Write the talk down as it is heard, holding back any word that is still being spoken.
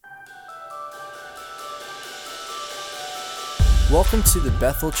Welcome to the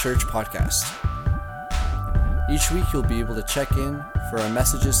Bethel Church Podcast. Each week you'll be able to check in for our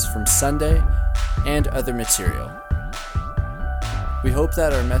messages from Sunday and other material. We hope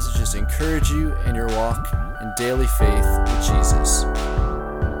that our messages encourage you in your walk in daily faith with Jesus.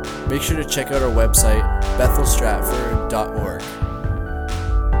 Make sure to check out our website, bethelstratford.org.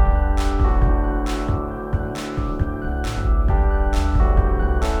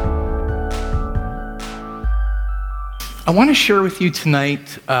 I want to share with you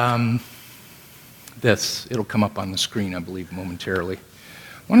tonight this. It'll come up on the screen, I believe, momentarily. I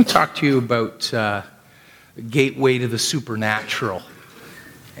want to talk to you about the gateway to the supernatural.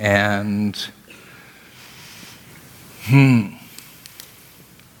 And, yeah,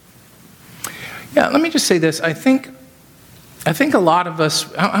 let me just say this. I think a lot of us,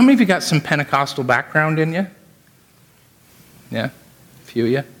 how many of you got some Pentecostal background in you? Yeah, a few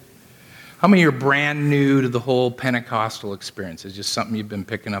of you. How many are brand new to the whole Pentecostal experience? It's just something you've been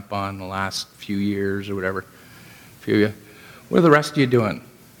picking up on the last few years or whatever? A few of you. What are the rest of you doing?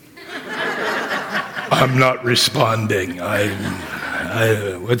 I'm not responding.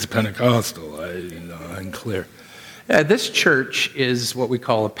 What's Pentecostal? I'm clear. This church is what we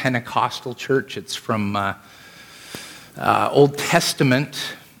call a Pentecostal church. It's from Old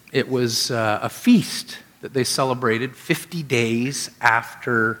Testament. It was a feast that they celebrated 50 days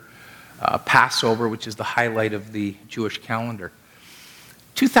after Passover, which is the highlight of the Jewish calendar.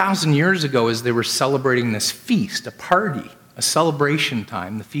 2,000 years ago, as they were celebrating this feast, a party, a celebration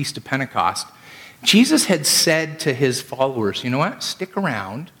time, the Feast of Pentecost, Jesus had said to his followers, you know what, stick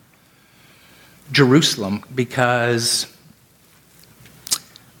around Jerusalem because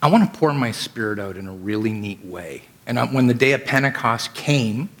I want to pour my Spirit out in a really neat way. And when the day of Pentecost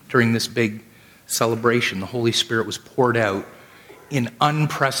came, during this big celebration, the Holy Spirit was poured out in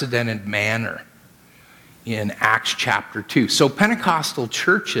unprecedented manner in Acts chapter 2. So Pentecostal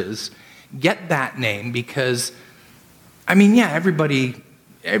churches get that name because, everybody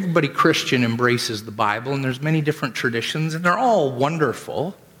Christian embraces the Bible, and there's many different traditions, and they're all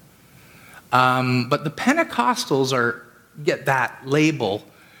wonderful. But the Pentecostals get that label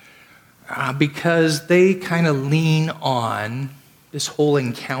because they kind of lean on this whole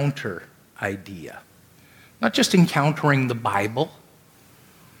encounter idea. Not just encountering the Bible,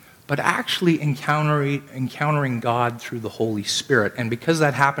 but actually encountering God through the Holy Spirit. And because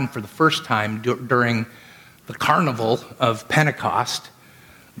that happened for the first time during the carnival of Pentecost,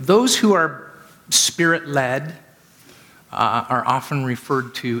 those who are Spirit-led are often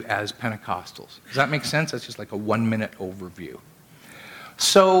referred to as Pentecostals. Does that make sense? That's just like a 1-minute overview.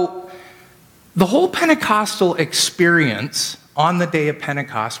 So the whole Pentecostal experience on the day of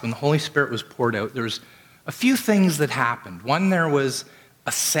Pentecost, when the Holy Spirit was poured out, there's a few things that happened. One, there was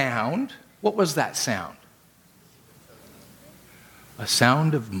a sound. What was that sound? A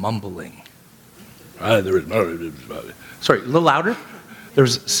sound of mumbling. Sorry, a little louder. There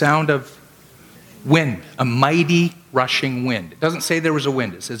was a sound of wind, a mighty rushing wind. It doesn't say there was a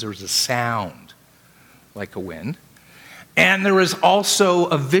wind. It says there was a sound like a wind. And there was also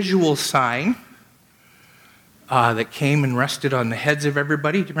a visual sign that came and rested on the heads of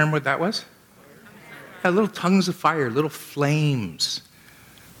everybody. Do you remember what that was? Little tongues of fire, little flames.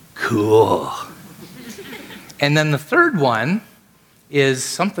 Cool. And then the third one is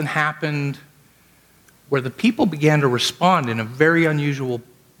something happened where the people began to respond in a very unusual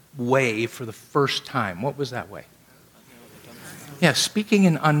way for the first time. What was that way? Yeah, speaking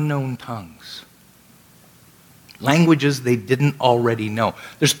in unknown tongues. Languages they didn't already know.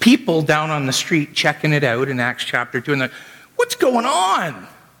 There's people down on the street checking it out in Acts chapter 2, and they're, what's going on?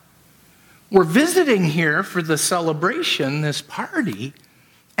 We're visiting here for the celebration, this party,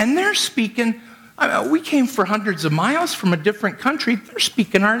 and they're speaking, we came for hundreds of miles from a different country, they're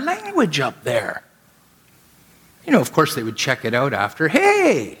speaking our language up there. Of course they would check it out after,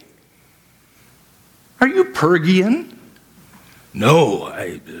 hey, are you Pergian? No,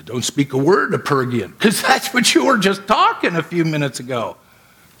 I don't speak a word of Pergian, because that's what you were just talking a few minutes ago.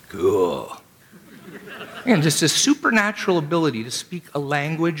 Cool. And just a supernatural ability to speak a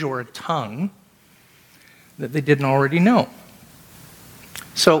language or a tongue that they didn't already know.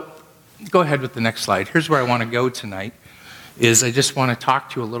 So, go ahead with the next slide. Here's where I want to go tonight, is I just want to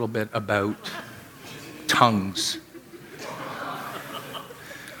talk to you a little bit about tongues.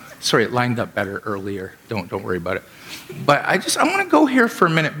 Sorry, it lined up better earlier. Don't worry about it. But I want to go here for a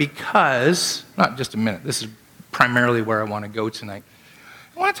minute because, not just a minute, this is primarily where I want to go tonight.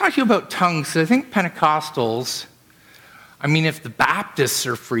 I want to talk to you about tongues, because I think Pentecostals, if the Baptists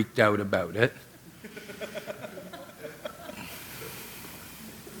are freaked out about it,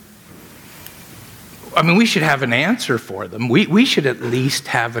 I mean, we should have an answer for them. We should at least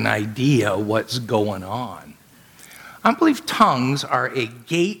have an idea what's going on. I believe tongues are a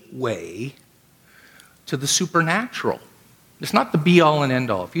gateway to the supernatural. It's not the be-all and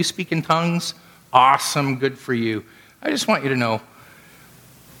end-all. If you speak in tongues, awesome, good for you. I just want you to know,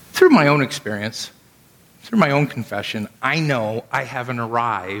 through my own experience, through my own confession, I know I haven't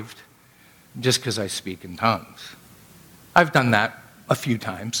arrived just because I speak in tongues. I've done that a few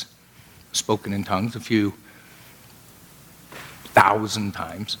times, spoken in tongues a few thousand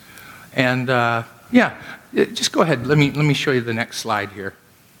times. And just go ahead. Let me show you the next slide here.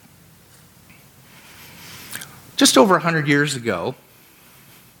 Just over 100 years ago,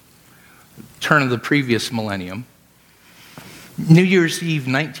 turn of the previous millennium, New Year's Eve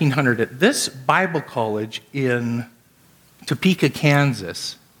 1900, at this Bible college in Topeka,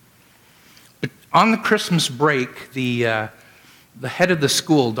 Kansas, on the Christmas break, the head of the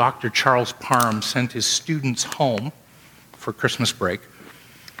school, Dr. Charles Parham, sent his students home for Christmas break.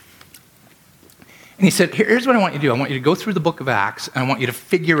 And he said, here's what I want you to do. I want you to go through the book of Acts, and I want you to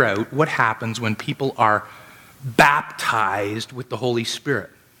figure out what happens when people are baptized with the Holy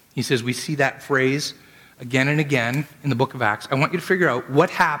Spirit. He says, we see that phrase again and again in the book of Acts. I want you to figure out what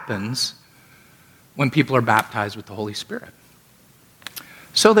happens when people are baptized with the Holy Spirit.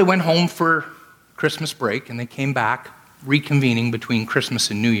 So they went home for Christmas break, and they came back, reconvening between Christmas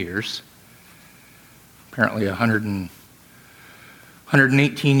and New Year's. Apparently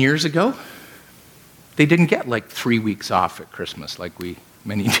 118 years ago. They didn't get like 3 weeks off at Christmas like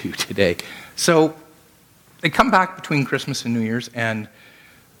many do today. So they come back between Christmas and New Year's, and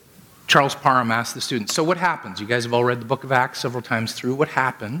Charles Parham asked the students, so what happens? You guys have all read the book of Acts several times through. What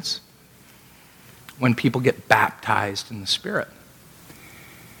happens when people get baptized in the Spirit?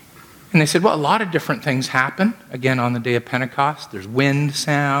 And they said, well, a lot of different things happen. Again, on the day of Pentecost, there's wind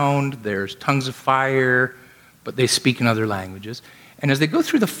sound, there's tongues of fire, but they speak in other languages. And as they go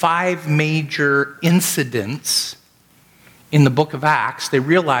through the 5 major incidents in the book of Acts, they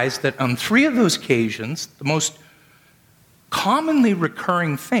realize that on 3 of those occasions, the most commonly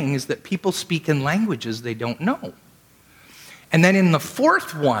recurring thing is that people speak in languages they don't know. And then in the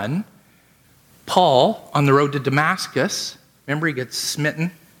 4th one, Paul, on the road to Damascus, remember he gets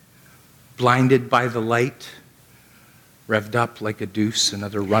smitten, blinded by the light, revved up like a deuce,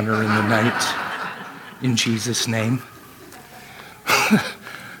 another runner in the night, in Jesus' name.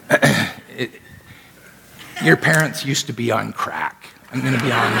 Your parents used to be on crack. I'm going to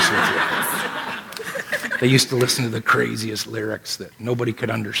be honest with you. They used to listen to the craziest lyrics that nobody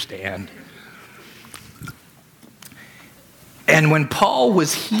could understand. And when Paul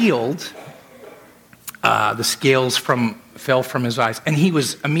was healed, the scales fell from his eyes, and he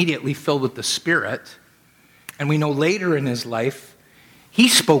was immediately filled with the Spirit. And we know later in his life, he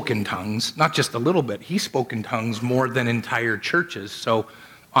spoke in tongues, not just a little bit. He spoke in tongues more than entire churches. So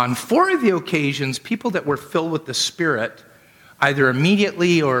on 4 of the occasions, people that were filled with the Spirit, either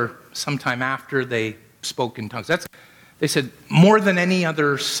immediately or sometime after, they spoke in tongues. They said, more than any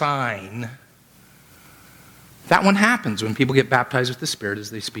other sign, that one happens when people get baptized with the Spirit as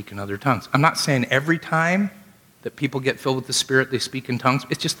they speak in other tongues. I'm not saying every time that people get filled with the Spirit, they speak in tongues.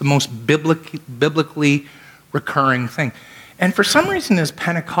 It's just the most biblically recurring thing. And for some reason, as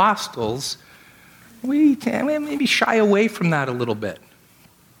Pentecostals, we maybe shy away from that a little bit.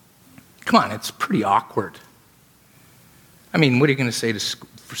 Come on, it's pretty awkward. I mean, what are you going to say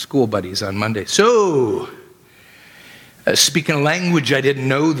for school buddies on Monday? So, speaking a language I didn't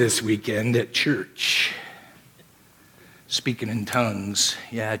know this weekend at church. Speaking in tongues.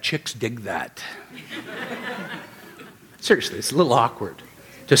 Yeah, chicks dig that. Seriously, it's a little awkward.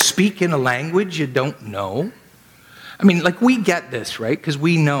 To speak in a language you don't know. I mean, like, we get this, right? Because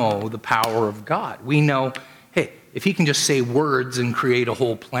we know the power of God. We know, hey, if he can just say words and create a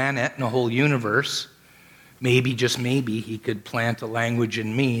whole planet and a whole universe, maybe, just maybe, he could plant a language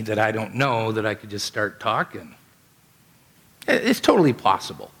in me that I don't know, that I could just start talking. It's totally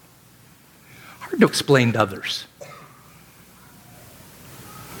possible. Hard to explain to others.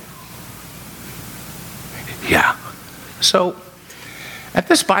 Yeah. So, at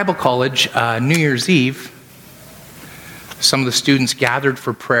this Bible college, New Year's Eve, some of the students gathered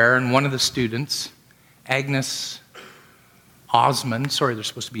for prayer, and one of the students, Agnes Osmond, sorry, there's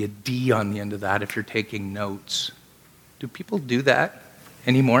supposed to be a D on the end of that if you're taking notes. Do people do that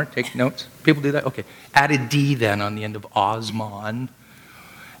anymore, take notes? People do that? Okay. Add a D then on the end of Osmond,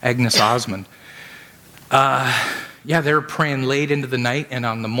 Agnes Osmond. They were praying late into the night, and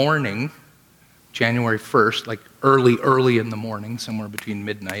on the morning, January 1st, like early in the morning, somewhere between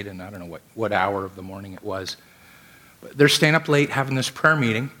midnight and I don't know what hour of the morning it was. They're staying up late having this prayer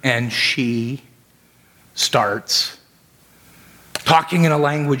meeting, and she starts talking in a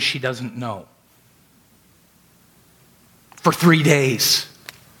language she doesn't know for 3 days.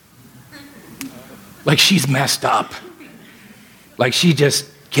 Like she's messed up. Like she just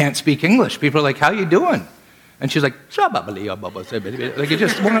can't speak English. People are like, how you doing? And she's like, like it's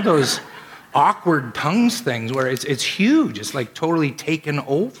just one of those awkward tongues things where it's huge. It's like totally taken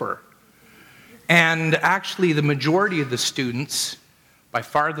over. And actually the majority of the students, by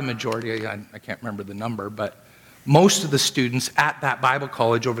far the majority, I can't remember the number, but most of the students at that Bible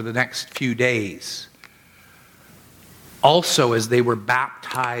college over the next few days, also as they were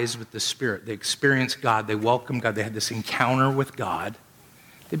baptized with the Spirit, they experienced God, they welcomed God, they had this encounter with God,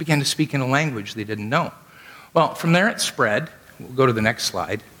 they began to speak in a language they didn't know. Well, from there it spread. We'll go to the next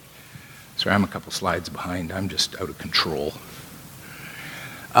slide. Sorry, I'm a couple slides behind. I'm just out of control.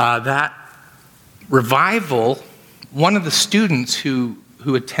 That revival, one of the students who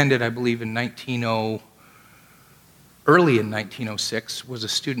attended, I believe, early in 1906, was a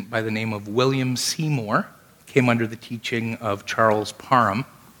student by the name of William Seymour, came under the teaching of Charles Parham.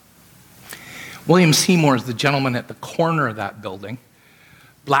 William Seymour is the gentleman at the corner of that building.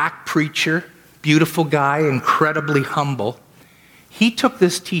 Black preacher, beautiful guy, incredibly humble. He took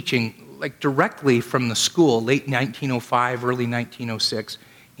this teaching directly from the school, late 1905, early 1906,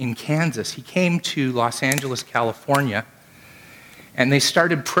 in Kansas. He came to Los Angeles, California, and they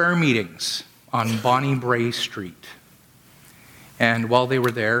started prayer meetings on Bonnie Brae Street. And while they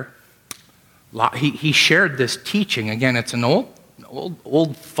were there, he shared this teaching. Again, it's an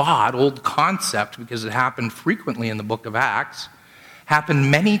old thought, old concept, because it happened frequently in the book of Acts,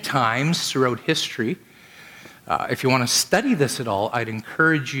 happened many times throughout history. If you want to study this at all, I'd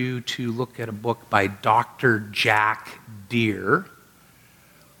encourage you to look at a book by Dr. Jack Deere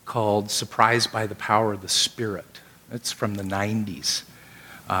called Surprised by the Power of the Spirit. It's from the 90s,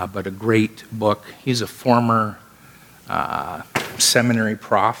 but a great book. He's a former seminary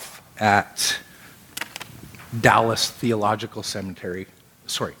prof at Dallas Theological Seminary,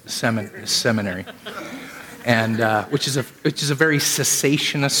 and which is a very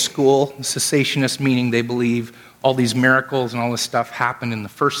cessationist school. Cessationist meaning they believe all these miracles and all this stuff happened in the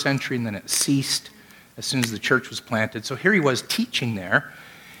first century and then it ceased as soon as the church was planted. So here he was teaching there,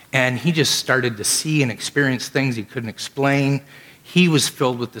 and he just started to see and experience things he couldn't explain. He was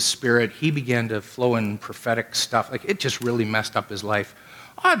filled with the Spirit. He began to flow in prophetic stuff. Like, it just really messed up his life.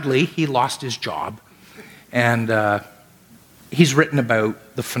 Oddly, he lost his job, and he's written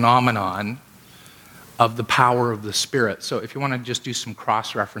about the phenomenon of the power of the Spirit. So if you want to just do some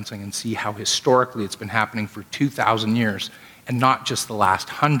cross-referencing and see how historically it's been happening for 2,000 years, and not just the last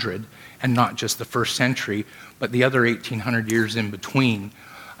 100, and not just the first century, but the other 1,800 years in between,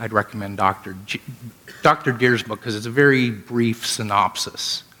 I'd recommend Dr. Deere's book, because it's a very brief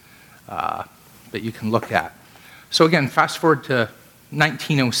synopsis that you can look at. So again, fast forward to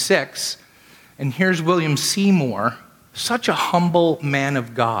 1906, and here's William Seymour, such a humble man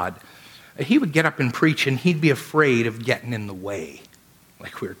of God. He would get up and preach, and he'd be afraid of getting in the way,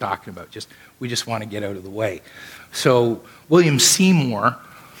 like we were talking about. We just want to get out of the way. So William Seymour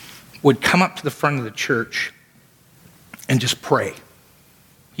would come up to the front of the church and just pray.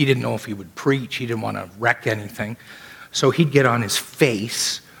 He didn't know if he would preach. He didn't want to wreck anything. So he'd get on his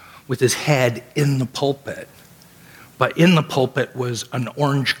face with his head in the pulpit. But in the pulpit was an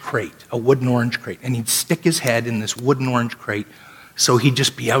orange crate, a wooden orange crate. And he'd stick his head in this wooden orange crate so he'd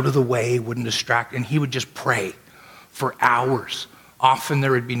just be out of the way, wouldn't distract, and he would just pray for hours. Often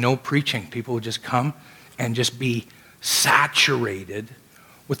there would be no preaching. People would just come and just be saturated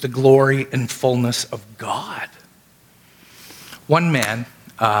with the glory and fullness of God. One man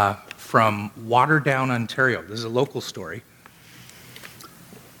from Waterdown, Ontario, this is a local story.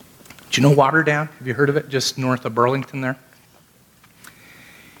 Do you know Waterdown? Have you heard of it? Just north of Burlington there.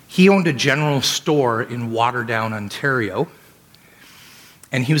 He owned a general store in Waterdown, Ontario.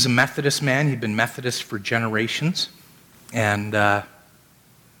 And he was a Methodist man. He'd been Methodist for generations. And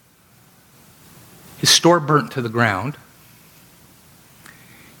his store burnt to the ground.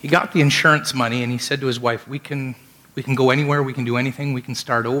 He got the insurance money, and he said to his wife, we can go anywhere, we can do anything, we can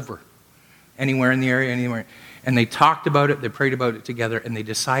start over. Anywhere in the area, anywhere. And they talked about it, they prayed about it together, and they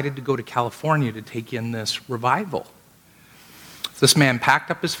decided to go to California to take in this revival. This man packed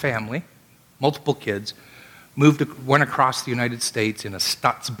up his family, multiple kids, went across the United States in a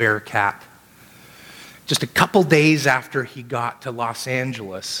Stutz Bearcat. Just a couple days after he got to Los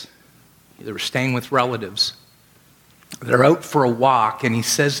Angeles, they were staying with relatives. They're out for a walk, and he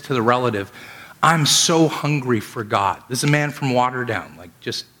says to the relative, I'm so hungry for God. This is a man from Waterdown, like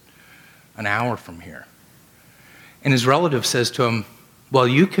just an hour from here. And his relative says to him, Well,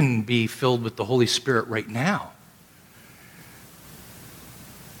 you can be filled with the Holy Spirit right now.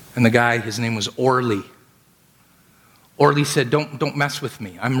 And the guy, his name was Orly. Orly said, don't mess with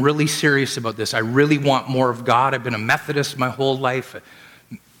me. I'm really serious about this. I really want more of God. I've been a Methodist my whole life.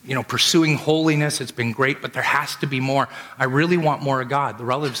 Pursuing holiness, it's been great, but there has to be more. I really want more of God. The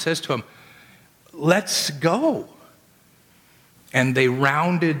relative says to him, let's go. And they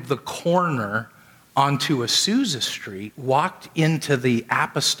rounded the corner onto Azusa Street, walked into the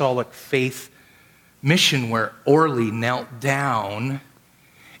Apostolic Faith Mission where Orly knelt down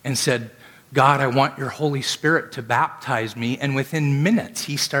and said, God, I want your Holy Spirit to baptize me. And within minutes,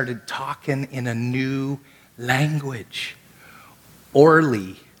 he started talking in a new language.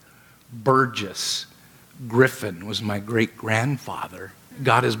 Orly Burgess Griffin was my great-grandfather.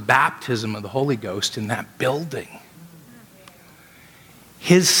 Got his baptism of the Holy Ghost in that building.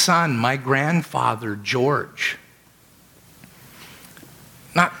 His son, my grandfather, George,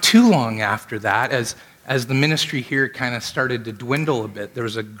 not too long after that, as the ministry here kind of started to dwindle a bit, there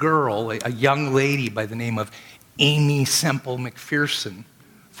was a girl, a young lady by the name of Amy Semple McPherson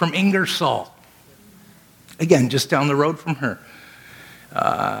from Ingersoll. Again, just down the road from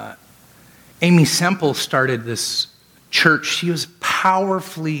her. Amy Semple started this church. She was a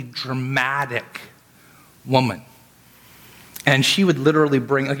powerfully dramatic woman. And she would literally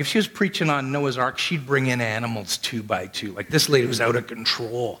bring, if she was preaching on Noah's Ark, she'd bring in animals 2 by 2. This lady was out of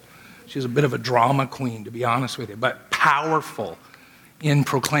control. She was a bit of a drama queen, to be honest with you, but powerful in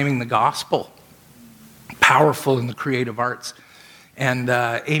proclaiming the gospel, powerful in the creative arts. And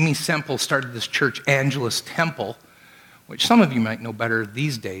Amy Semple started this church, Angelus Temple, which some of you might know better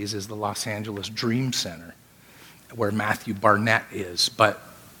these days is the Los Angeles Dream Center, where Matthew Barnett is. But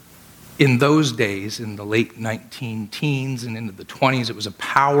in those days, in the late 19-teens and into the 20s, it was a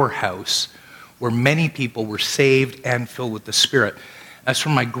powerhouse where many people were saved and filled with the Spirit. As for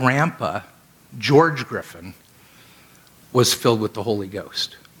my grandpa, George Griffin, was filled with the Holy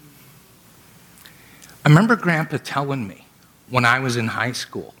Ghost. I remember Grandpa telling me when I was in high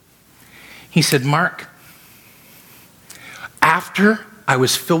school, he said, Mark, after I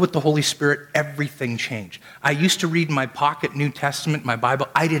was filled with the Holy Spirit, everything changed. I used to read my pocket New Testament, my Bible.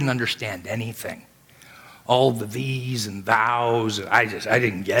 I didn't understand anything. All the these and thous, and I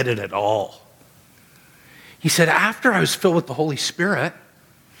didn't get it at all. He said, after I was filled with the Holy Spirit,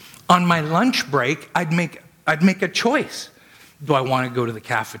 on my lunch break, I'd make a choice. Do I want to go to the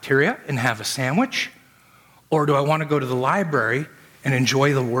cafeteria and have a sandwich? Or do I want to go to the library and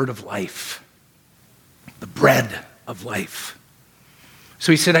enjoy the word of life? The bread of life.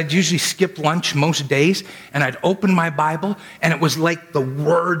 So he said, I'd usually skip lunch most days, and I'd open my Bible, and it was like the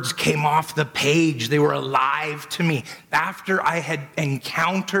words came off the page. They were alive to me. After I had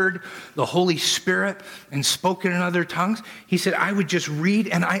encountered the Holy Spirit and spoken in other tongues, he said, I would just read,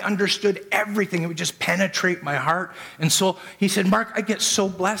 and I understood everything. It would just penetrate my heart and soul. He said, Mark, I get so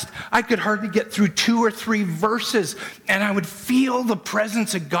blessed. I could hardly get through 2 or 3 verses, and I would feel the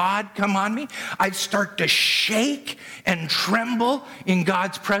presence of God come on me. I'd start to shake and tremble in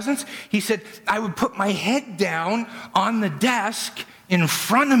God's presence. He said, I would put my head down on the desk in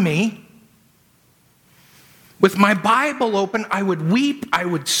front of me with my Bible open. I would weep. I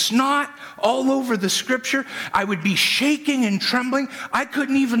would snot all over the scripture. I would be shaking and trembling. I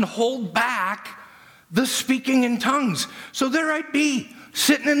couldn't even hold back the speaking in tongues. So there I'd be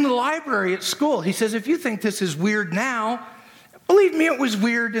sitting in the library at school. He says, if you think this is weird now, believe me, it was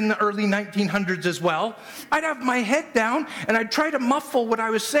weird in the early 1900s as well. I'd have my head down, and I'd try to muffle what I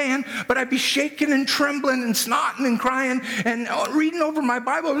was saying, but I'd be shaking and trembling and snotting and crying and reading over my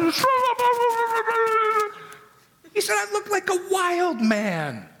Bible. He said, I looked like a wild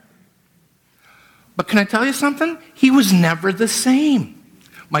man. But can I tell you something? He was never the same.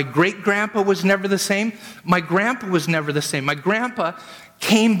 My great-grandpa was never the same. My grandpa was never the same. My grandpa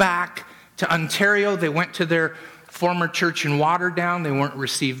came back to Ontario. They went to their former church in Waterdown. They weren't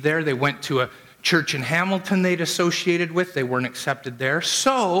received there. They went to a church in Hamilton they'd associated with. They weren't accepted there.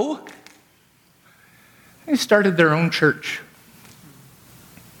 So they started their own church.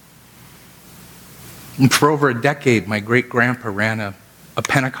 And for over a decade, my great-grandpa ran a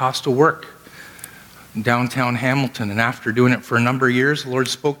Pentecostal work in downtown Hamilton. And after doing it for a number of years, the Lord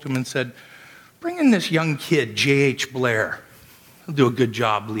spoke to him and said, bring in this young kid, J.H. Blair. He'll do a good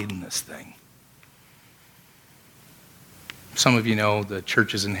job leading this thing. Some of you know the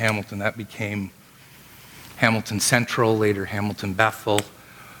churches in Hamilton. That became Hamilton Central, later Hamilton Bethel.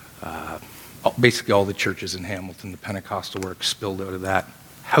 Basically all the churches in Hamilton, the Pentecostal work spilled out of that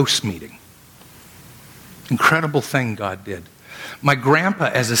house meeting. Incredible thing God did. My grandpa,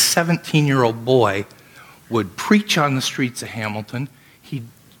 as a 17-year-old boy, would preach on the streets of Hamilton.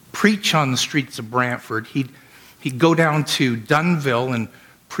 preach on the streets of Brantford. He'd go down to Dunnville and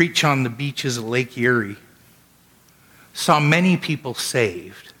preach on the beaches of Lake Erie. Saw many people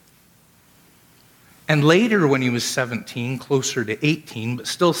saved. And later, when he was 17, closer to 18, but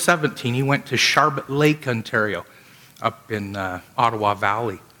still 17, he went to Sharbot Lake, Ontario, up in Ottawa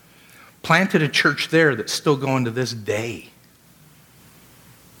Valley. Planted a church there that's still going to this day.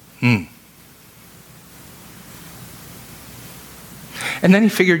 And then he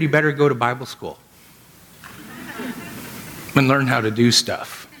figured he better go to Bible school and learn how to do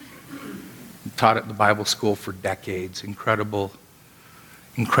stuff. He taught at the Bible school for decades. Incredible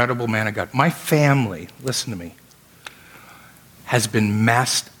man of God. My family, listen to me, has been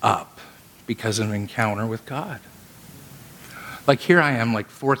messed up because of an encounter with God. Like here I am, like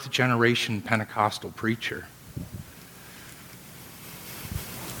fourth generation Pentecostal preacher.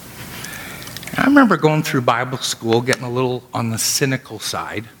 I remember going through Bible school, getting a little on the cynical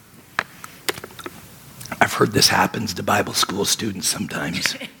side. I've heard this happens to Bible school students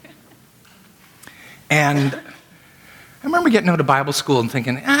sometimes. And I remember getting out of Bible school and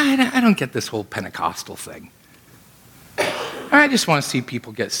thinking, I don't get this whole Pentecostal thing. I just want to see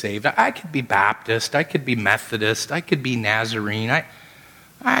people get saved. I could be Baptist, I could be Methodist, I could be Nazarene,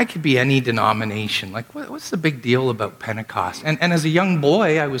 I could be any denomination. Like, what's the big deal about Pentecost? And as a young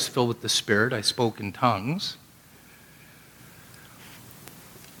boy, I was filled with the Spirit. I spoke in tongues.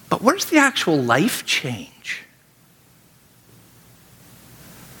 But where's the actual life change?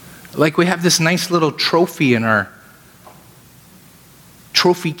 Like, we have this nice little trophy in our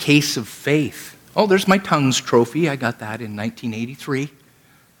trophy case of faith. Oh, there's my tongues trophy. I got that in 1983. I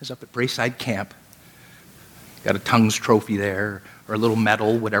was up at Braeside Camp. Got a tongues trophy there, or a little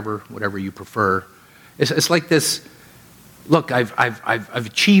medal, whatever you prefer. It's like this. Look, I've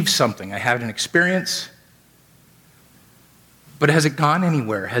achieved something. I had an experience, but has it gone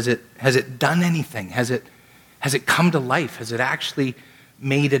anywhere? Has it done anything? Has it come to life? Has it actually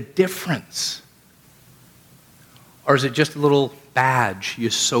made a difference? Or is it just a little badge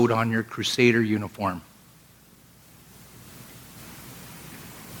you sewed on your Crusader uniform?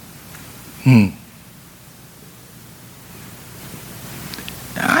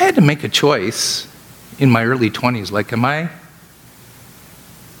 I had to make a choice in my early 20s. Like, am I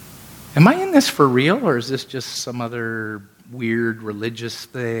in this for real, or is this just some other weird religious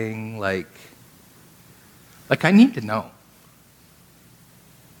thing? Like I need to know.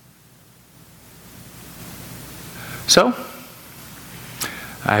 So,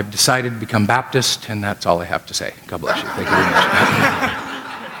 I've decided to become Baptist, and that's all I have to say. God bless you. Thank you very much.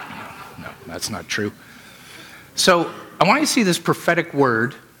 No, that's not true. So, I want you to see this prophetic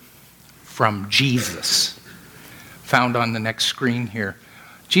word from Jesus, found on the next screen here.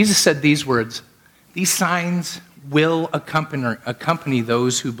 Jesus said these words, "These signs will accompany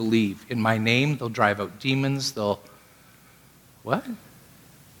those who believe. In my name, they'll drive out demons, they'll..." What?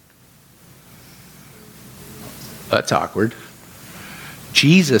 That's awkward.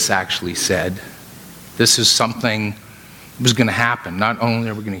 Jesus actually said this is something that was going to happen. Not only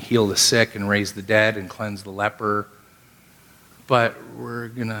are we going to heal the sick and raise the dead and cleanse the leper, but we're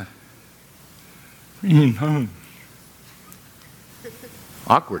going to...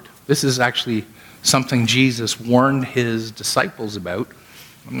 Awkward. This is actually something Jesus warned his disciples about.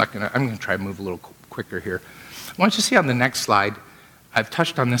 I'm going to try to move a little quicker here. I want you to see on the next slide, I've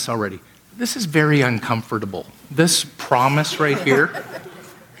touched on this already. This is very uncomfortable. This promise right here,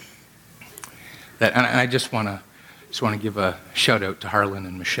 and I just want to give a shout out to Harlan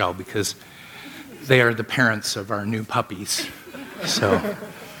and Michelle, because they are the parents of our new puppies. So,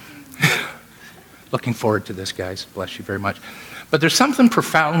 looking forward to this, guys. Bless you very much. But there's something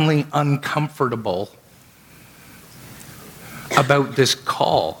profoundly uncomfortable about this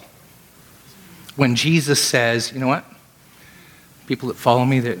call when Jesus says, you know what? People that follow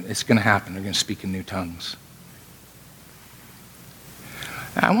me, that it's going to happen. They're going to speak in new tongues.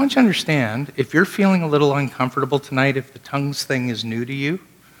 I want you to understand, if you're feeling a little uncomfortable tonight, if the tongues thing is new to you,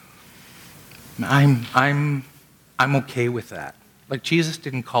 I'm okay with that. Like, Jesus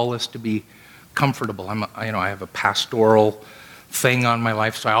didn't call us to be comfortable. I have a pastoral thing on my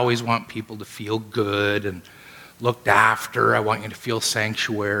life, so I always want people to feel good and looked after. I want you to feel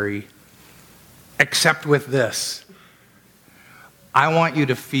sanctuary. Except with this. I want you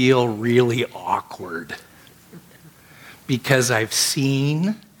to feel really awkward, because I've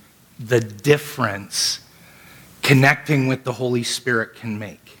seen the difference connecting with the Holy Spirit can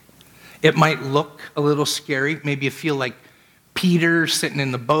make. It might look a little scary. Maybe you feel like Peter sitting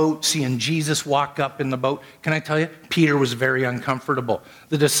in the boat, seeing Jesus walk up in the boat. Can I tell you, Peter was very uncomfortable.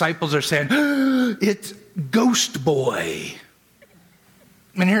 The disciples are saying, "It's Ghost Boy."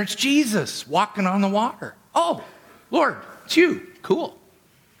 And here it's Jesus walking on the water. Oh, Lord, it's you. Cool.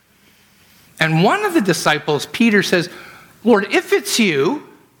 And one of the disciples, Peter, says, Lord, if it's you,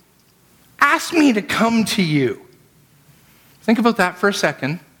 ask me to come to you. Think about that for a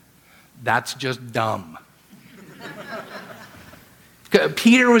second. That's just dumb.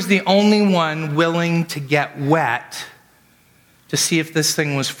 Peter was the only one willing to get wet to see if this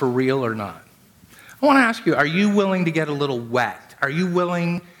thing was for real or not. I want to ask you, are you willing to get a little wet? Are you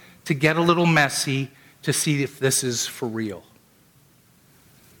willing to get a little messy to see if this is for real?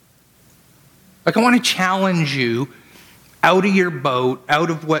 Like, I want to challenge you out of your boat,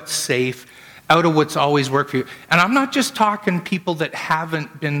 out of what's safe, out of what's always worked for you. And I'm not just talking people that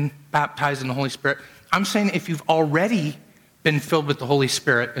haven't been baptized in the Holy Spirit. I'm saying if you've already been filled with the Holy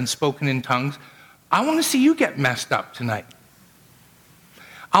Spirit and spoken in tongues, I want to see you get messed up tonight.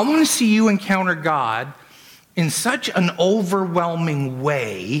 I want to see you encounter God in such an overwhelming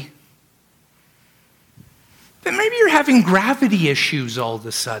way that maybe you're having gravity issues all of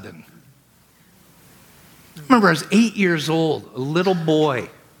a sudden. I remember I was 8 years old, a little boy,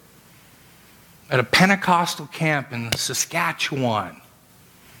 at a Pentecostal camp in Saskatchewan.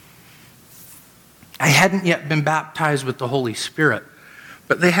 I hadn't yet been baptized with the Holy Spirit,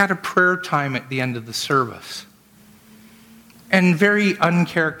 but they had a prayer time at the end of the service. And very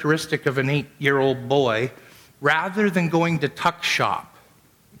uncharacteristic of an 8-year-old boy, rather than going to tuck shop,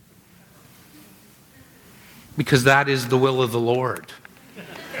 because that is the will of the Lord,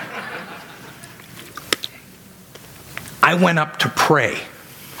 I went up to pray.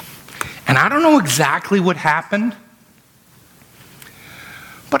 And I don't know exactly what happened,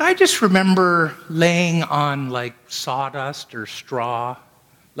 but I just remember laying on like sawdust or straw,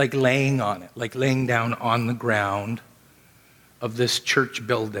 like laying on it, like laying down on the ground of this church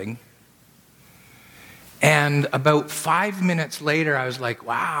building. And about 5 minutes later, I was like,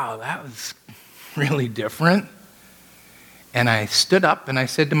 wow, that was really different. And I stood up and I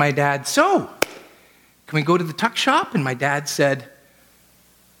said to my dad, so, can we go to the tuck shop? And my dad said,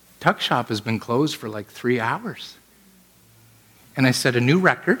 tuck shop has been closed for like 3 hours. And I said, a new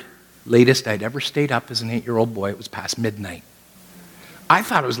record, latest I'd ever stayed up as an 8-year-old boy, it was past midnight. I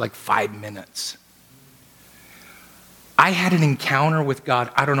thought it was like 5 minutes. I had an encounter with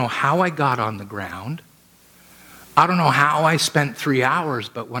God. I don't know how I got on the ground. I don't know how I spent 3 hours,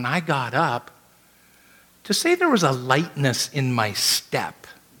 but when I got up, to say there was a lightness in my step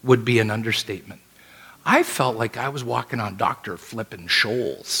would be an understatement. I felt like I was walking on Dr. Flippin'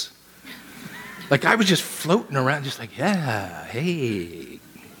 Shoals. Like I was just floating around, just like, yeah, hey,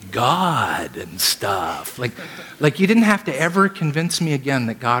 God and stuff. Like you didn't have to ever convince me again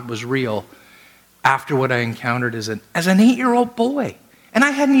that God was real after what I encountered as an 8-year-old boy. And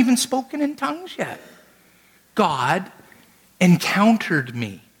I hadn't even spoken in tongues yet. God encountered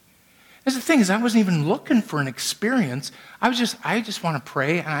me. That's the thing is I wasn't even looking for an experience. I just want to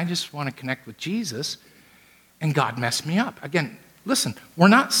pray and I just want to connect with Jesus. And God messed me up. Again, listen, we're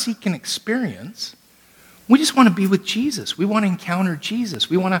not seeking experience. We just want to be with Jesus. We want to encounter Jesus.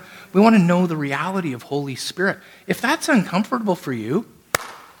 We want to know the reality of Holy Spirit. If that's uncomfortable for you,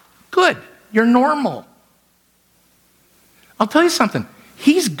 good. You're normal. I'll tell you something.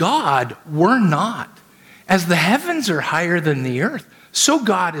 He's God. We're not. As the heavens are higher than the earth, so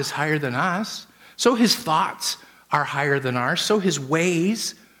God is higher than us. So his thoughts are higher than ours. So his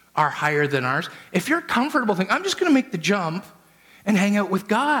ways are higher than ours. If you're comfortable thinking, I'm just going to make the jump and hang out with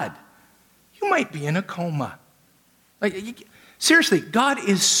God, you might be in a coma. Seriously, God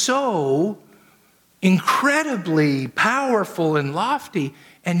is so incredibly powerful and lofty,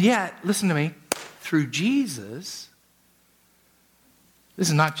 and yet, listen to me, through Jesus, this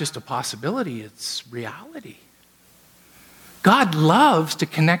is not just a possibility, it's reality. God loves to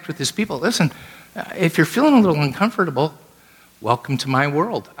connect with his people. Listen, if you're feeling a little uncomfortable, welcome to my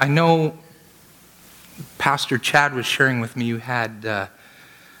world. I know Pastor Chad was sharing with me, you had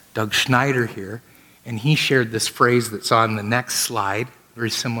Doug Schneider here, and he shared this phrase that's on the next slide, very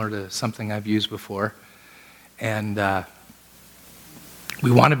similar to something I've used before. And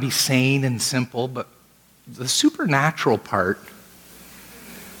we want to be sane and simple, but the supernatural part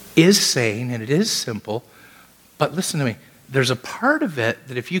is sane and it is simple. But listen to me, there's a part of it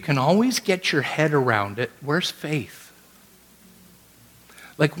that if you can always get your head around it, where's faith?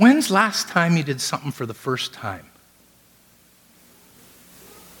 Like, when's the last time you did something for the first time?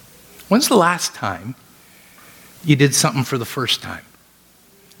 When's the last time you did something for the first time?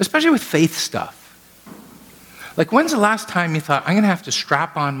 Especially with faith stuff. Like, when's the last time you thought, I'm going to have to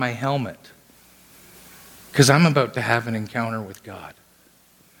strap on my helmet because I'm about to have an encounter with God?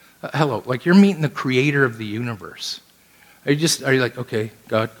 Hello, like you're meeting the creator of the universe. Are you like, okay,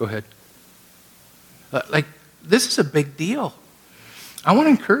 God, go ahead? This is a big deal. I want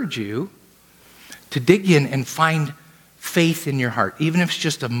to encourage you to dig in and find faith in your heart, even if it's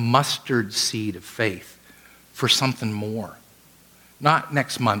just a mustard seed of faith for something more. Not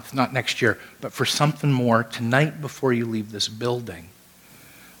next month, not next year, but for something more tonight before you leave this building,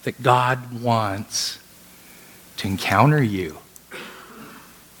 that God wants to encounter you.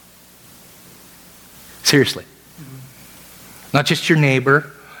 Seriously. Not just your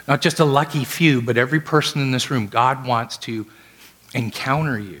neighbor, not just a lucky few, but every person in this room. God wants to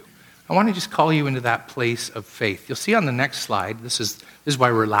encounter you. I want to just call you into that place of faith. You'll see on the next slide, this is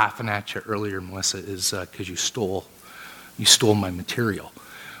why we're laughing at you earlier, Melissa, is because you stole my material.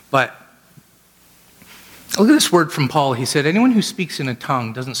 But look at this word from Paul. He said, anyone who speaks in a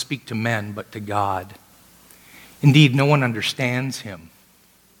tongue doesn't speak to men, but to God. Indeed, no one understands him.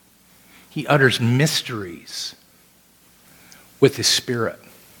 He utters mysteries with his spirit.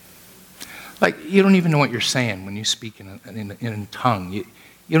 Like, you don't even know what you're saying when you speak in a tongue. You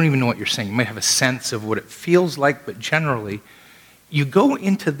don't even know what you're saying. You might have a sense of what it feels like, but generally, you go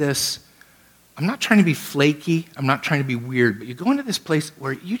into this, I'm not trying to be flaky, I'm not trying to be weird, but you go into this place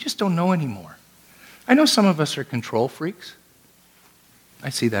where you just don't know anymore. I know some of us are control freaks. I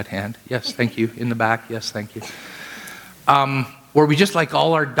see that hand. Yes, thank you. In the back, yes, thank you. Where we just like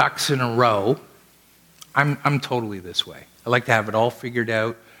all our ducks in a row. I'm totally this way. I like to have it all figured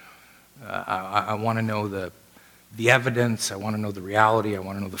out. I want to know the evidence. I want to know the reality. I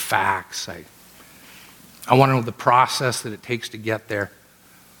want to know the facts. I want to know the process that it takes to get there.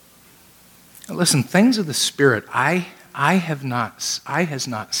 Now listen, things of the Spirit, eye has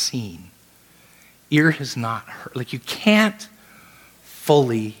not seen. Ear has not heard. Like, you can't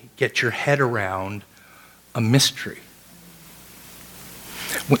fully get your head around a mystery.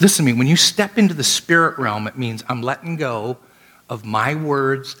 Listen to me, when you step into the spirit realm, it means I'm letting go of my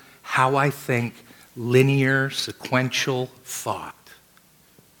words, how I think, linear, sequential thought.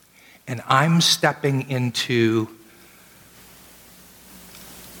 And I'm stepping into,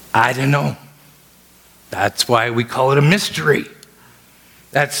 I don't know. That's why we call it a mystery.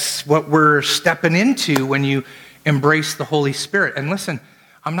 That's what we're stepping into when you embrace the Holy Spirit. And listen,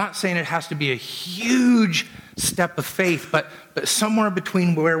 I'm not saying it has to be a huge step of faith, but somewhere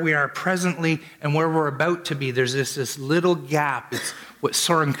between where we are presently and where we're about to be, there's this little gap. It's what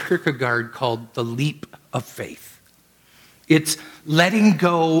Soren Kierkegaard called the leap of faith. It's letting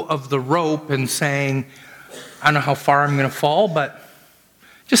go of the rope and saying, I don't know how far I'm going to fall, but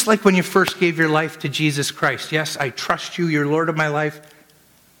just like when you first gave your life to Jesus Christ. Yes, I trust you, you're Lord of my life.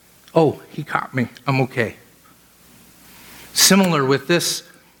 Oh, he caught me. I'm okay. Similar with this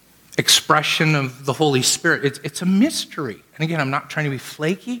expression of the Holy Spirit. It's a mystery. And again, I'm not trying to be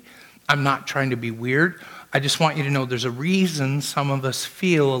flaky. I'm not trying to be weird. I just want you to know there's a reason some of us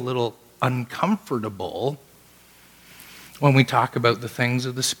feel a little uncomfortable when we talk about the things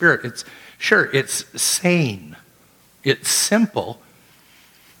of the Spirit. It's sane. It's simple.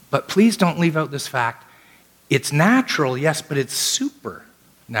 But please don't leave out this fact. It's natural, yes, but it's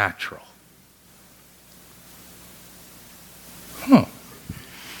supernatural.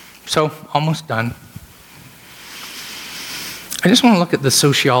 So, almost done. I just want to look at the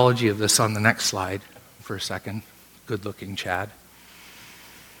sociology of this on the next slide for a second. Good looking, Chad.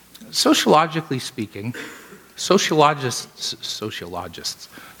 Sociologically speaking, sociologists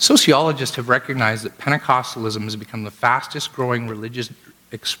have recognized that Pentecostalism has become the fastest growing religious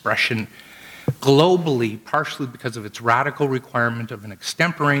expression globally, partially because of its radical requirement of an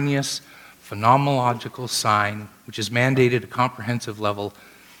extemporaneous phenomenological sign, which has mandated a comprehensive level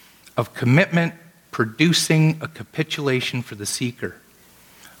of commitment, producing a capitulation for the seeker,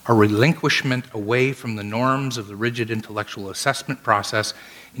 a relinquishment away from the norms of the rigid intellectual assessment process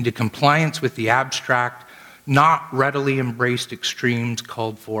into compliance with the abstract, not readily embraced extremes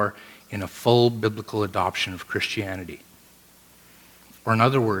called for in a full biblical adoption of Christianity. Or in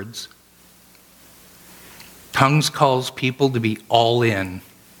other words, tongues calls people to be all in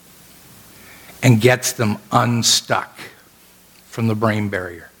and gets them unstuck from the brain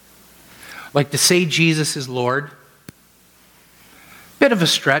barrier. Like to say Jesus is Lord, bit of a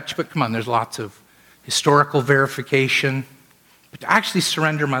stretch, but come on, there's lots of historical verification. But to actually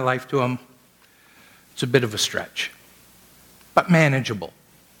surrender my life to him, it's a bit of a stretch, but manageable.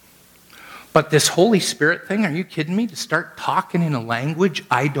 But this Holy Spirit thing, are you kidding me? To start talking in a language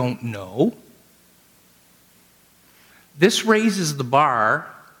I don't know? This raises the bar.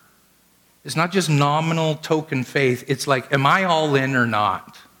 It's not just nominal token faith. It's like, am I all in or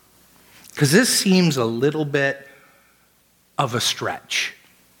not? Because this seems a little bit of a stretch.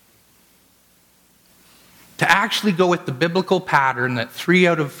 to actually go with the biblical pattern that 3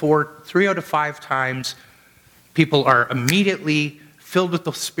 out of 5 times people are immediately filled with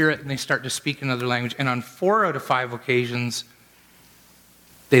the Spirit and they start to speak another language. And on 4 out of 5 occasions,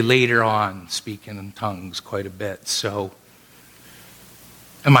 they later on speak in tongues quite a bit. So,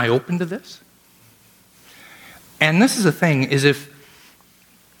 am I open to this? And this is the thing, is if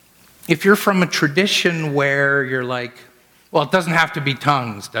you're from a tradition where you're like, well, it doesn't have to be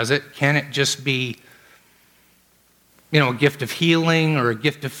tongues, does it? Can it just be, a gift of healing or a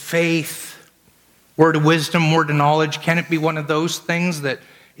gift of faith, word of wisdom, word of knowledge? Can it be one of those things that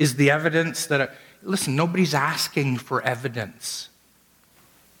is the evidence that... Listen, nobody's asking for evidence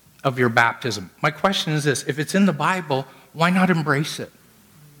of your baptism. My question is this: if it's in the Bible, why not embrace it?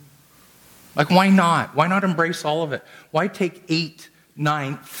 Like, why not? Why not embrace all of it? Why take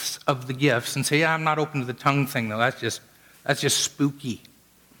 8/9 of the gifts and say, yeah, I'm not open to the tongue thing, though. That's just spooky.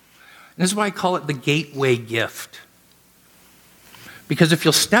 And this is why I call it the gateway gift. Because if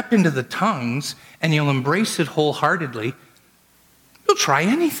you'll step into the tongues and you'll embrace it wholeheartedly, you'll try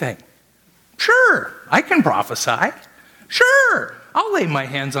anything. Sure, I can prophesy. Sure, I'll lay my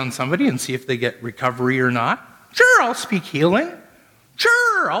hands on somebody and see if they get recovery or not. Sure, I'll speak healing.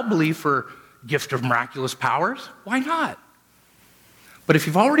 Sure, I'll believe for gift of miraculous powers. Why not? But if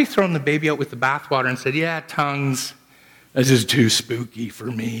you've already thrown the baby out with the bathwater and said, yeah, tongues, this is too spooky for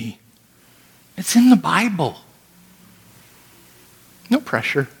me. It's in the Bible. No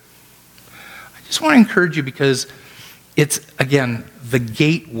pressure. I just want to encourage you because it's, again, the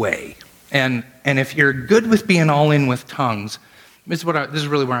gateway. And if you're good with being all in with tongues, this is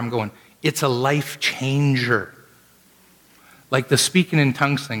really where I'm going. It's a life changer. Like the speaking in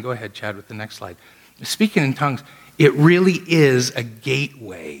tongues thing. Go ahead, Chad, with the next slide. The speaking in tongues, it really is a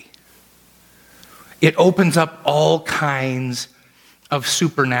gateway. It opens up all kinds of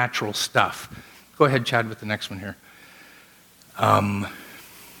supernatural stuff. Go ahead, Chad, with the next one here.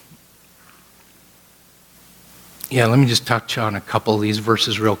 Let me just touch on a couple of these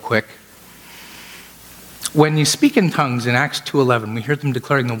verses real quick. When you speak in tongues in Acts 2:11, we hear them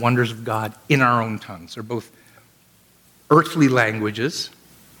declaring the wonders of God in our own tongues. They're both earthly languages,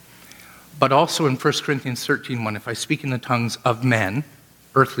 but also in 1 Corinthians 13:1, if I speak in the tongues of men,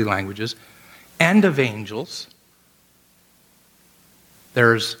 earthly languages, and of angels,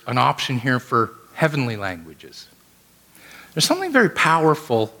 there's an option here for heavenly languages. There's something very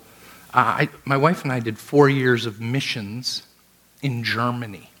powerful. My wife and I did 4 years of missions in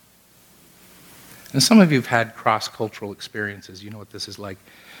Germany. And some of you have had cross-cultural experiences. You know what this is like.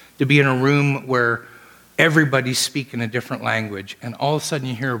 To be in a room where everybody's speaking a different language, and all of a sudden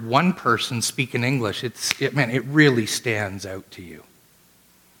you hear one person speaking English. It really stands out to you.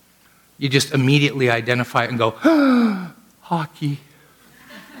 You just immediately identify it and go, hockey.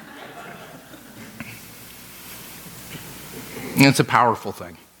 And it's a powerful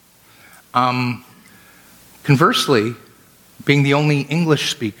thing. Conversely, being the only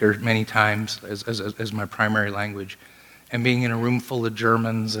English speaker many times as my primary language, and being in a room full of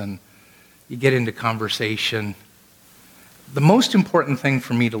Germans and you get into conversation, the most important thing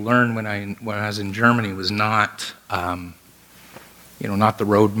for me to learn when I was in Germany was not the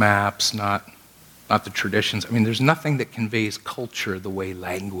road maps, not the traditions. I mean, there's nothing that conveys culture the way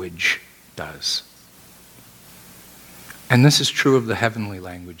language does. And this is true of the heavenly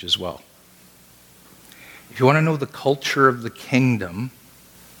language as well. If you want to know the culture of the kingdom,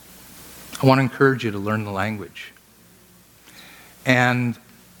 I want to encourage you to learn the language. And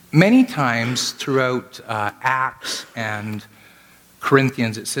many times throughout Acts and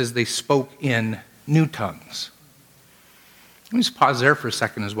Corinthians, it says they spoke in new tongues. Let me just pause there for a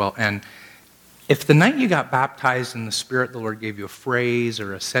second as well. And if the night you got baptized in the Spirit, the Lord gave you a phrase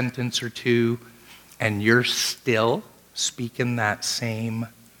or a sentence or two, and you're still speaking that same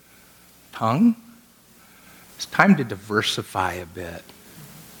tongue, it's time to diversify a bit.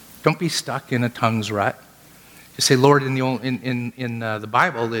 Don't be stuck in a tongues rut. Just say, Lord, in the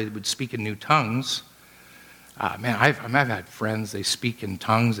Bible, they would speak in new tongues. I've had friends, they speak in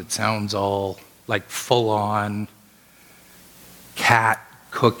tongues. It sounds all like full-on cat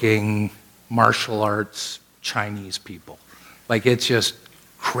cooking, martial arts, Chinese people. Like, it's just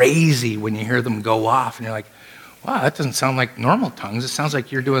crazy when you hear them go off, and you're like, wow, that doesn't sound like normal tongues. It sounds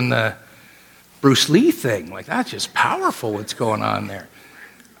like you're doing the Bruce Lee thing. Like, that's just powerful what's going on there.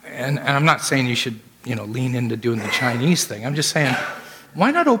 And I'm not saying you should, lean into doing the Chinese thing. I'm just saying, why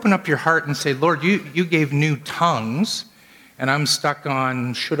not open up your heart and say, Lord, you gave new tongues, and I'm stuck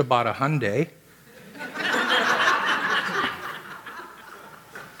on should have bought a Hyundai.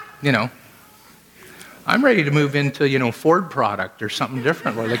 I'm ready to move into, Ford product or something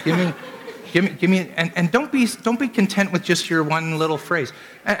different. Like, give Give me, and don't be content with just your one little phrase.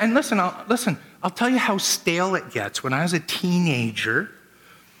 And listen, I'll tell you how stale it gets. When I was a teenager,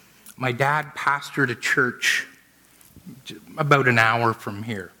 my dad pastored a church about an hour from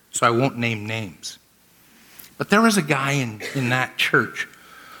here, so I won't name names. But there was a guy in that church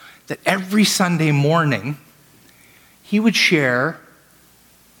that every Sunday morning, he would share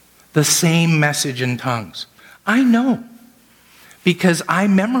the same message in tongues. I know, because I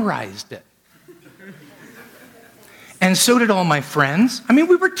memorized it. And so did all my friends. I mean,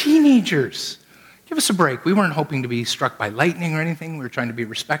 we were teenagers. Give us a break. We weren't hoping to be struck by lightning or anything. We were trying to be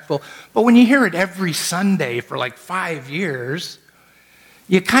respectful. But when you hear it every Sunday for like 5 years,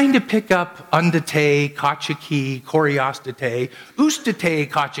 you kind of pick up undate, kachiki, koriostate, ustate,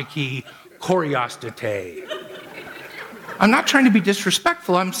 kachiki, koriostate. I'm not trying to be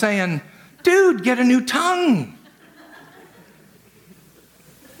disrespectful. I'm saying, dude, get a new tongue.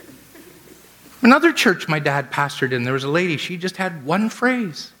 Another church my dad pastored in, there was a lady, she just had one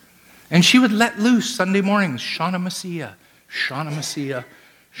phrase. And she would let loose Sunday mornings, Shauna Messiah, Shauna Messiah,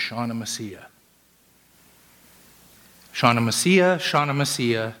 Shauna Messiah. Shauna Messiah, Shauna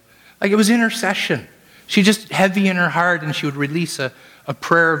Messiah. Like it was intercession. She just heavy in her heart, and she would release a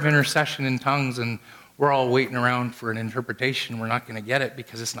prayer of intercession in tongues, and we're all waiting around for an interpretation. We're not going to get it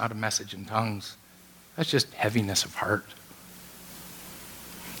because it's not a message in tongues. That's just heaviness of heart.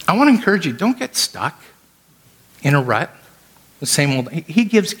 I want to encourage you, don't get stuck in a rut. The same old. He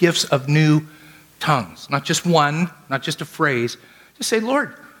gives gifts of new tongues, not just one, not just a phrase. Just say,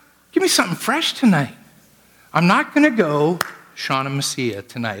 Lord, give me something fresh tonight. I'm not going to go Shauna Messiah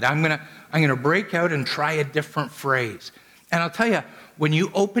tonight. I'm going to break out and try a different phrase. And I'll tell you, when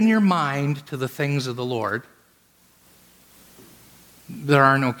you open your mind to the things of the Lord, there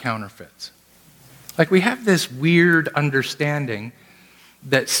are no counterfeits. Like we have this weird understanding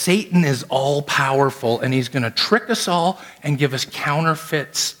that Satan is all-powerful and he's going to trick us all and give us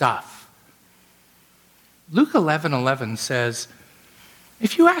counterfeit stuff. Luke 11:11 says,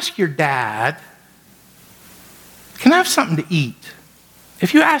 if you ask your dad, can I have something to eat?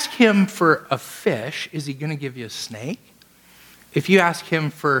 If you ask him for a fish, is he going to give you a snake? If you ask him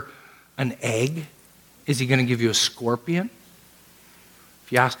for an egg, is he going to give you a scorpion?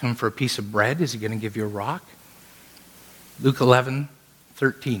 If you ask him for a piece of bread, is he going to give you a rock? Luke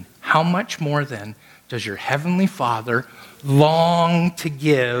 11:13. How much more then does your heavenly Father long to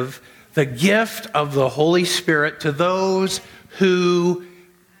give the gift of the Holy Spirit to those who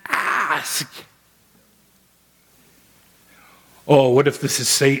ask? Oh, what if this is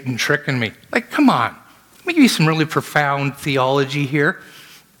Satan tricking me? Like, come on. Let me give you some really profound theology here.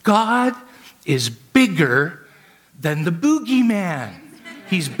 God is bigger than the boogeyman.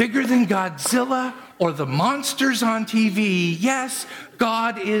 He's bigger than Godzilla or the monsters on TV. Yes,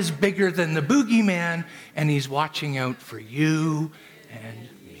 God is bigger than the boogeyman, and he's watching out for you and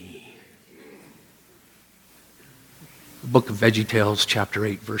me. The book of VeggieTales, chapter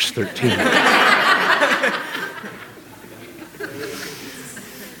 8, verse 13.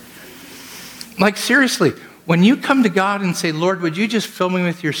 Like, seriously, when you come to God and say, Lord, would you just fill me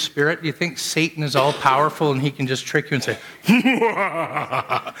with your Spirit? Do you think Satan is all powerful and he can just trick you and say,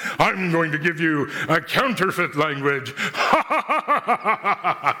 I'm going to give you a counterfeit language.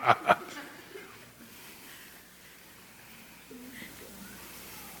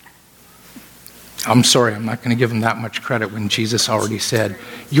 I'm sorry, I'm not going to give him that much credit when Jesus already said,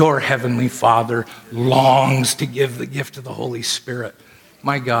 your heavenly Father longs to give the gift of the Holy Spirit.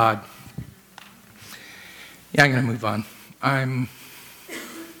 My God. Yeah, I'm going to move on.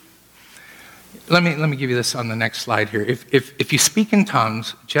 Let me give you this on the next slide here. If you speak in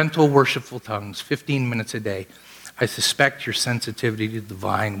tongues, gentle, worshipful tongues, 15 minutes a day, I suspect your sensitivity to the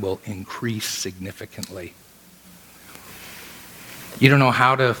divine will increase significantly. You don't know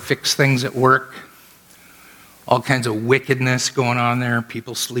how to fix things at work. All kinds of wickedness going on there,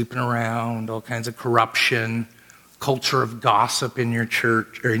 people sleeping around, all kinds of corruption, culture of gossip in your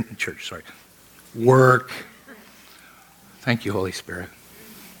work. Thank you, Holy Spirit.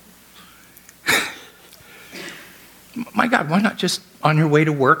 My God, why not just on your way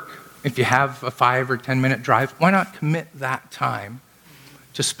to work, if you have a 5 or 10 minute drive, why not commit that time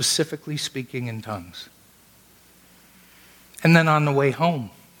to specifically speaking in tongues? And then on the way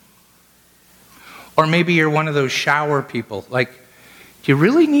home. Or maybe you're one of those shower people. Like, do you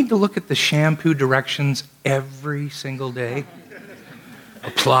really need to look at the shampoo directions every single day?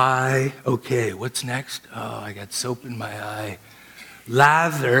 Apply. Okay, what's next? Oh, I got soap in my eye.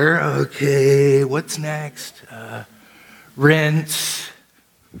 Lather. Okay, what's next? Rinse.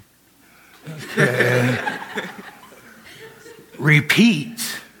 Okay.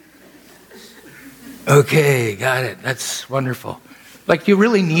 Repeat. Okay, got it. That's wonderful. Like, you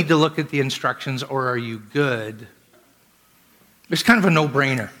really need to look at the instructions, or are you good? It's kind of a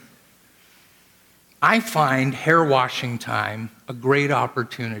no-brainer. I find hair washing time a great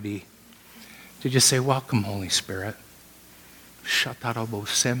opportunity to just say, welcome, Holy Spirit.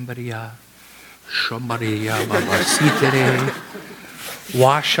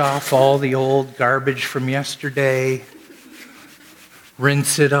 Wash off all the old garbage from yesterday,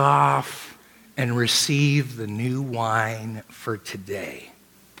 rinse it off, and receive the new wine for today.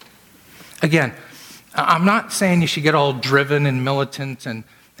 Again, I'm not saying you should get all driven and militant and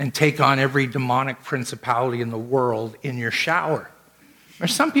take on every demonic principality in the world in your shower.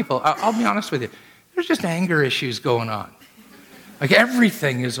 There's some people, I'll be honest with you, there's just anger issues going on. Like,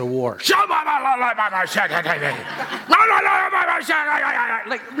 everything is a war.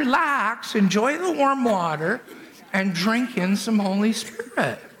 Like, relax, enjoy the warm water, and drink in some Holy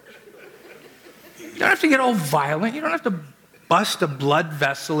Spirit. You don't have to get all violent. You don't have to bust a blood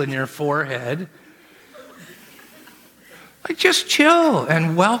vessel in your forehead. Like, just chill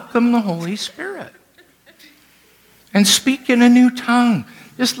and welcome the Holy Spirit. And speak in a new tongue.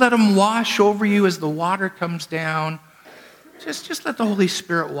 Just let him wash over you as the water comes down. Just let the Holy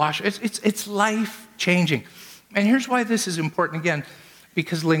Spirit wash. It's life-changing. And here's why this is important again.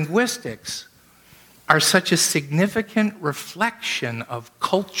 Because linguistics are such a significant reflection of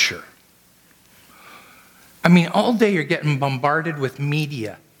culture. I mean, all day you're getting bombarded with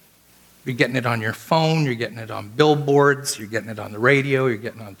media. You're getting it on your phone, you're getting it on billboards, you're getting it on the radio, you're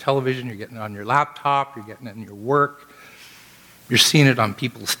getting it on television, you're getting it on your laptop, you're getting it in your work. You're seeing it on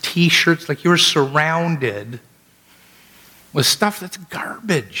people's t-shirts. Like, you're surrounded with stuff that's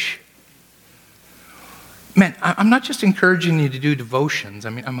garbage. Man, I'm not just encouraging you to do devotions. I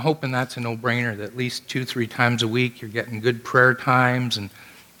mean, I'm hoping that's a no-brainer, that at least 2-3 times a week you're getting good prayer times and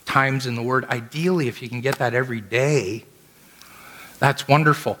times in the Word. Ideally, if you can get that every day, that's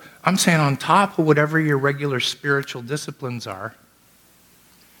wonderful. I'm saying on top of whatever your regular spiritual disciplines are,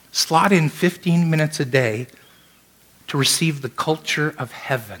 slot in 15 minutes a day to receive the culture of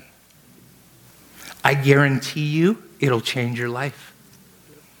heaven. I guarantee you, it'll change your life.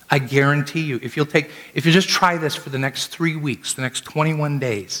 I guarantee you, if you just try this for the next 3 weeks, the next 21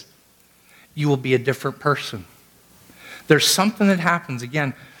 days, you will be a different person. There's something that happens.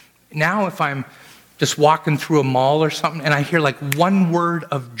 Again, now if I'm just walking through a mall or something and I hear like one word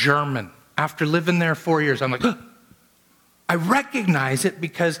of German, after living there 4 years, I'm like, I recognize it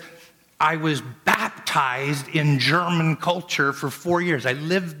because I was baptized in German culture for 4 years. I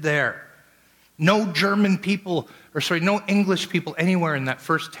lived there. No English people anywhere in that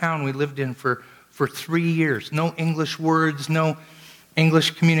first town we lived in for 3 years. No English words, no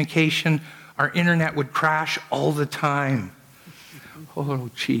English communication. Our internet would crash all the time. Oh,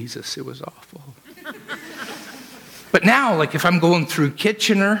 Jesus, it was awful. But now, like, if I'm going through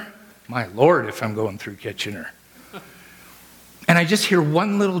Kitchener, my Lord, if I'm going through Kitchener, and I just hear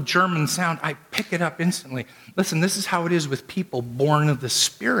one little German sound, I pick it up instantly. Listen, this is how it is with people born of the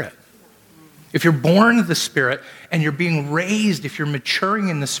Spirit. If you're born of the Spirit and you're being raised, if you're maturing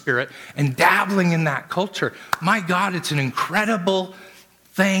in the Spirit and dabbling in that culture, my God, it's an incredible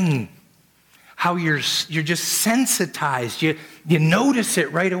thing. How you're just sensitized. You notice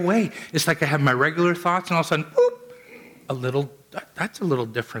it right away. It's like I have my regular thoughts and all of a sudden, boop, that's a little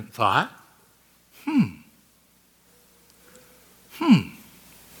different thought. A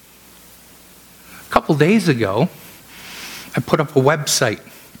couple days ago, I put up a website.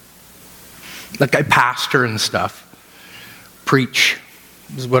 Like, I pastor and stuff, preach.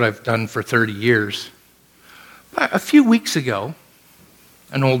 This is what I've done for 30 years. But a few weeks ago,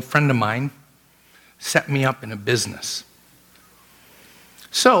 an old friend of mine set me up in a business.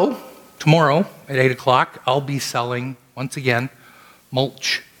 So, tomorrow at 8 o'clock, I'll be selling, once again,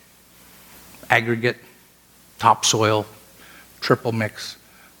 mulch, aggregate, topsoil, triple mix.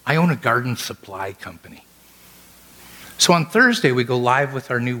 I own a garden supply company. So on Thursday, we go live with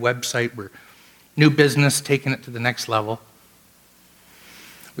our new website. We're new business, taking it to the next level.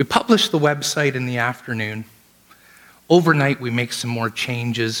 We publish the website in the afternoon. Overnight, we make some more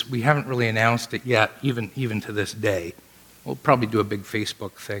changes. We haven't really announced it yet, even to this day. We'll probably do a big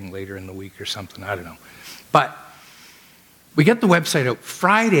Facebook thing later in the week or something, I don't know. But we get the website out.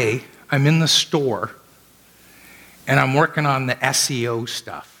 Friday, I'm in the store, and I'm working on the SEO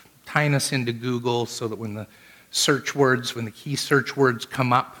stuff, tying us into Google so that when the key search words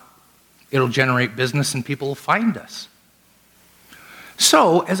come up, it'll generate business and people will find us.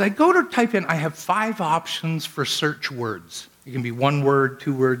 So as I go to type in, I have 5 options for search words. It can be 1 word,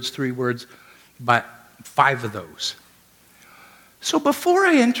 2 words, 3 words, but 5 of those. So before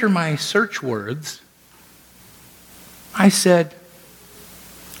I enter my search words, I said,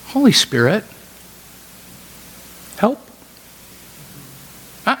 Holy Spirit, help.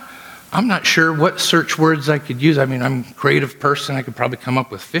 I'm not sure what search words I could use. I mean, I'm a creative person. I could probably come up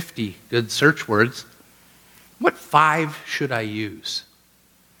with 50 good search words. What 5 should I use?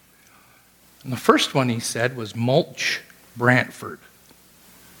 And the first one he said was mulch Brantford.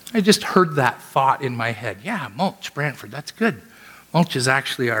 I just heard that thought in my head. Yeah, mulch Brantford, that's good. Mulch is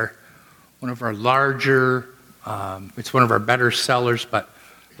actually one of our larger, it's one of our better sellers, but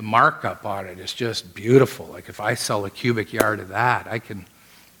the markup on it is just beautiful. Like if I sell a cubic yard of that, I can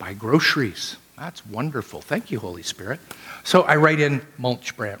buy groceries. That's wonderful. Thank you, Holy Spirit. So I write in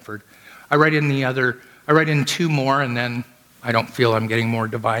mulch Brantford. I write in 2 more, and then I don't feel I'm getting more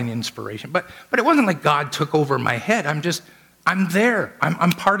divine inspiration. But it wasn't like God took over my head. I'm there.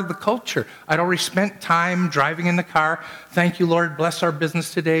 I'm part of the culture. I'd already spent time driving in the car. Thank you, Lord. Bless our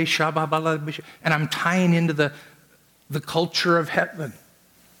business today. And I'm tying into the culture of heaven.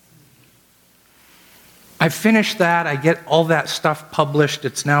 I finished that. I get all that stuff published.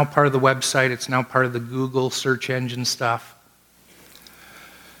 It's now part of the website. It's now part of the Google search engine stuff.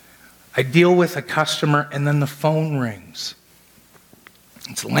 I deal with a customer, and then the phone rings.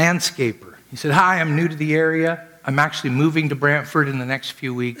 It's a landscaper. He said, hi, I'm new to the area. I'm actually moving to Brantford in the next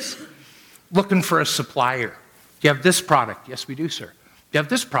few weeks. Looking for a supplier. Do you have this product? Yes, we do, sir. Do you have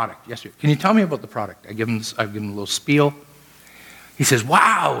this product? Yes, sir. Can you tell me about the product? I give him a little spiel. He says,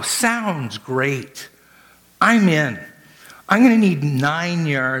 wow, sounds great. I'm in. I'm going to need 9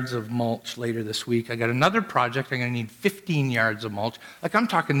 yards of mulch later this week. I got another project. I'm going to need 15 yards of mulch. Like I'm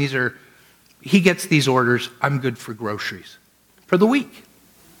talking, he gets these orders. I'm good for groceries for the week.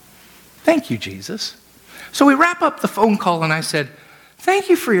 Thank you, Jesus. So we wrap up the phone call, and I said, thank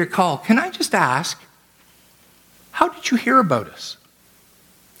you for your call. Can I just ask, how did you hear about us?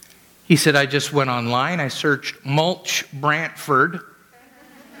 He said, I just went online. I searched mulch Brantford,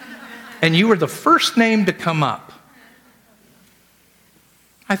 and you were the first name to come up.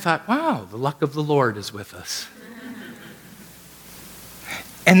 I thought, wow, the luck of the Lord is with us.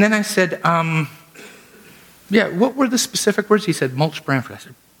 And then I said, yeah, what were the specific words? He said, mulch Brantford. I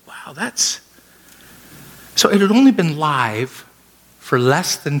said, wow, that's... So it had only been live for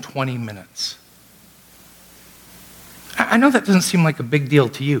less than 20 minutes. I know that doesn't seem like a big deal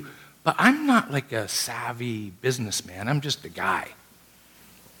to you, but I'm not like a savvy businessman. I'm just a guy.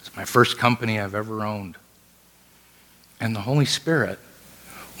 It's my first company I've ever owned. And the Holy Spirit,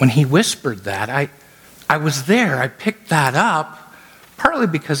 when he whispered that, I was there. I picked that up, partly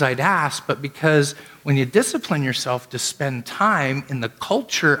because I'd asked, but because when you discipline yourself to spend time in the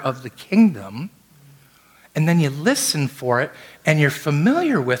culture of the kingdom, and then you listen for it, and you're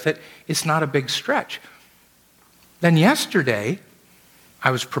familiar with it, it's not a big stretch. Then yesterday,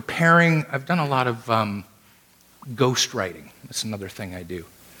 I was preparing. I've done a lot of ghostwriting. That's another thing I do.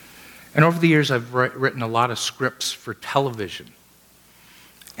 And over the years, I've written a lot of scripts for television.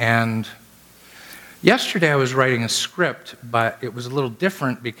 And yesterday, I was writing a script, but it was a little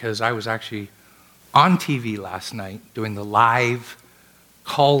different because I was actually on TV last night doing the live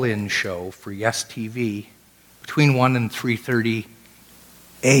call-in show for Yes TV between 1 and 3:30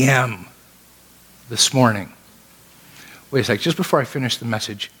 a.m. this morning. Wait a sec, just before I finish the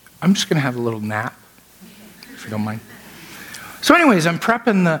message, I'm just going to have a little nap, if you don't mind. So anyways, and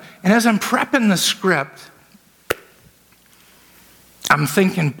as I'm prepping the script, I'm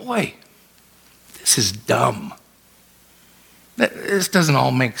thinking, boy, this is dumb. This doesn't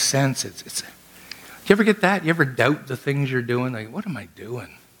all make sense. You ever get that? You ever doubt the things you're doing? Like, what am I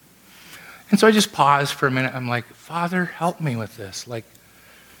doing? And so I just paused for a minute. I'm like, Father, help me with this. Like,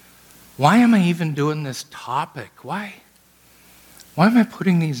 why am I even doing this topic? Why am I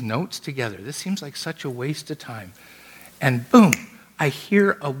putting these notes together? This seems like such a waste of time. And boom, I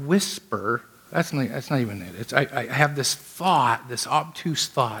hear a whisper. That's not even it. I have this thought, this obtuse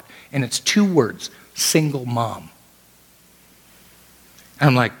thought, and it's 2 words, single mom.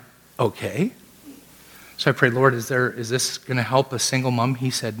 And I'm like, okay. So I prayed, Lord, is this going to help a single mom? He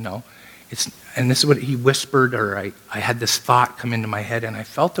said, no. And this is what he whispered, or I had this thought come into my head, and I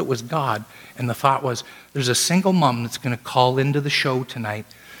felt it was God. And the thought was, there's a single mom that's going to call into the show tonight,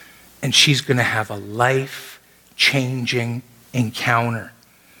 and she's going to have a life-changing encounter.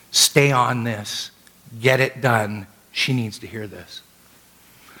 Stay on this. Get it done. She needs to hear this.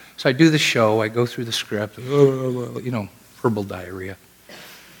 So I do the show. I go through the script. Verbal diarrhea.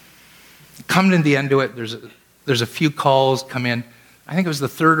 Come to the end of it. There's a few calls come in. I think it was the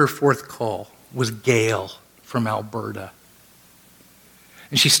 3rd or 4th call was Gail from Alberta.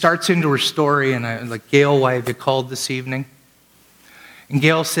 And she starts into her story, and I'm like, Gail, why have you called this evening? And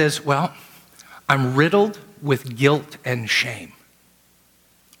Gail says, well, I'm riddled with guilt and shame.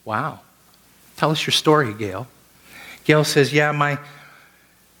 Wow. Tell us your story, Gail. Gail says, yeah, I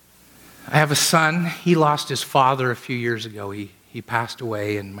have a son. He lost his father a few years ago. He passed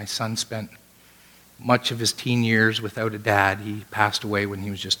away, and my son spent much of his teen years without a dad. He passed away when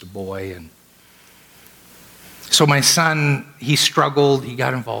he was just a boy. And so my son, he struggled. He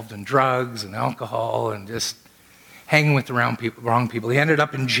got involved in drugs and alcohol and just hanging with the wrong people. He ended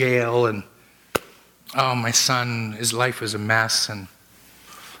up in jail, and my son, his life was a mess. And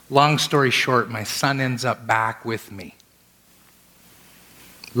long story short, my son ends up back with me,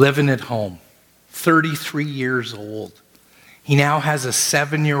 living at home, 33 years old. He now has a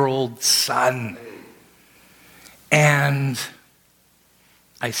 7-year-old son. And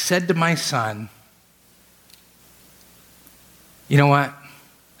I said to my son, you know what,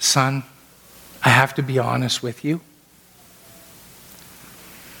 son, I have to be honest with you.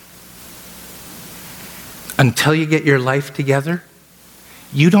 Until you get your life together,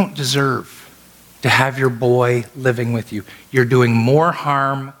 you don't deserve to have your boy living with you. You're doing more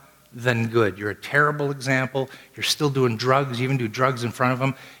harm than good. You're a terrible example. You're still doing drugs. You even do drugs in front of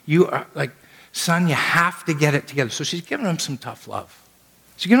him. You are like, son, you have to get it together. So she's giving him some tough love.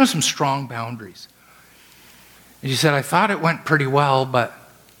 She's giving him some strong boundaries. And she said, I thought it went pretty well, but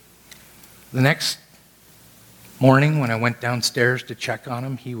the next morning when I went downstairs to check on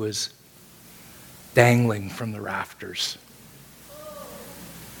him, he was dangling from the rafters.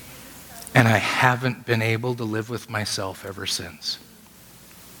 And I haven't been able to live with myself ever since.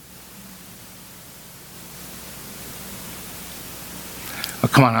 Oh,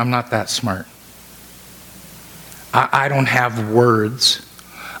 come on, I'm not that smart. I don't have words.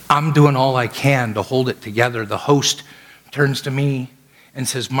 I'm doing all I can to hold it together. The host turns to me and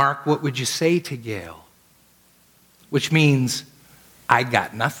says, Mark, what would you say to Gail? Which means, I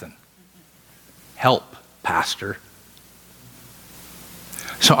got nothing. Help, Pastor.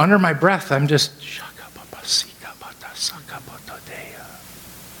 So under my breath, I'm just,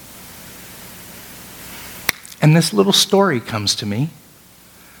 and this little story comes to me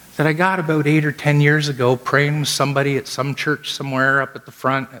that I got about 8 or 10 years ago, praying with somebody at some church somewhere up at the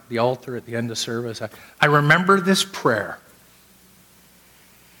front, at the altar at the end of service. I remember this prayer.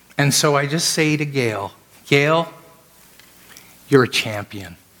 And so I just say to Gail, Gail, you're a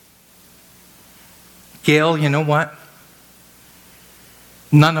champion. Gail, you know what?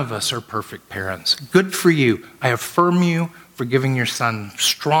 None of us are perfect parents. Good for you. I affirm you for giving your son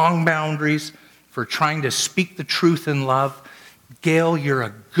strong boundaries, for trying to speak the truth in love. Gail, you're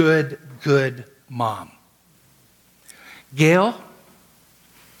a good, good mom. Gail,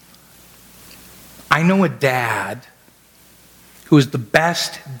 I know a dad who is the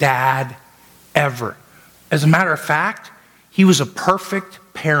best dad ever. As a matter of fact, he was a perfect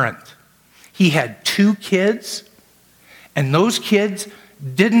parent. He had 2 kids, and those kids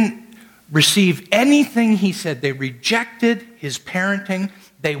didn't receive anything he said. They rejected his parenting.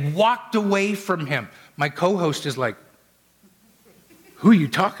 They walked away from him. My co-host is like, who are you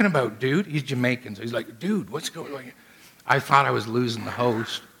talking about, dude? He's Jamaican, so he's like, dude, what's going on? I thought I was losing the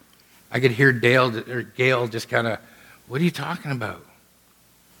host. I could hear Gail just kind of, what are you talking about?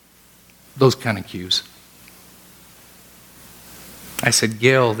 Those kind of cues. I said,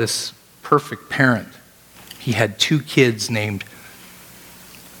 Gail, this perfect parent, he had 2 kids named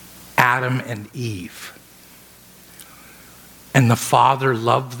Adam and Eve. And the father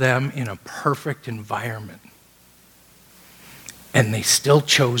loved them in a perfect environment. And they still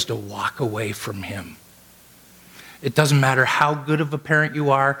chose to walk away from him. It doesn't matter how good of a parent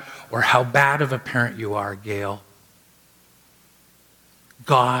you are or how bad of a parent you are, Gail.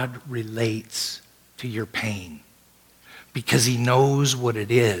 God relates to your pain because he knows what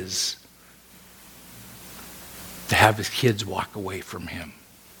it is to have his kids walk away from him.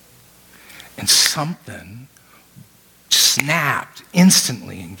 And something snapped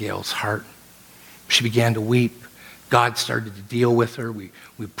instantly in Gail's heart. She began to weep. God started to deal with her. We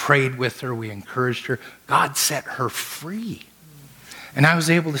prayed with her. We encouraged her. God set her free. And I was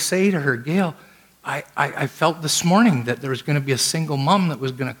able to say to her, Gail, I felt this morning that there was going to be a single mom that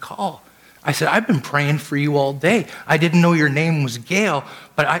was going to call. I said, I've been praying for you all day. I didn't know your name was Gail,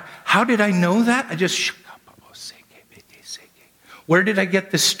 but how did I know that? I just, where did I get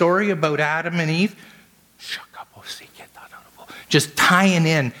this story about Adam and Eve? Just tying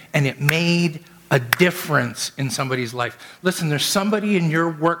in, and it made a difference in somebody's life. Listen, there's somebody in your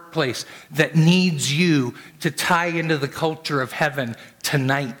workplace that needs you to tie into the culture of heaven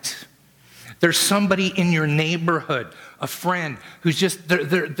tonight. There's somebody in your neighborhood, a friend who's just,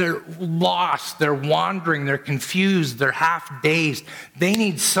 they're lost, they're wandering, they're confused, they're half dazed. They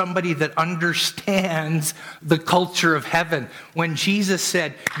need somebody that understands the culture of heaven. When Jesus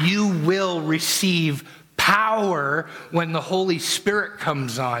said, you will receive power when the Holy Spirit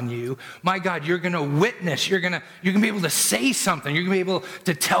comes on you, my God, you're going to witness, you're going to be able to say something, you're going to be able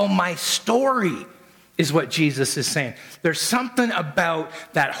to tell my story, is what Jesus is saying. There's something about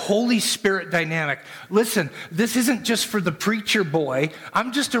that Holy Spirit dynamic. Listen, this isn't just for the preacher boy.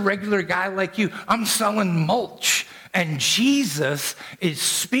 I'm just a regular guy like you. I'm selling mulch. And Jesus is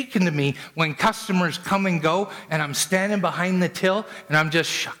speaking to me when customers come and go, and I'm standing behind the till, and I'm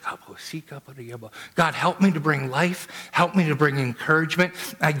just, God, help me to bring life, help me to bring encouragement.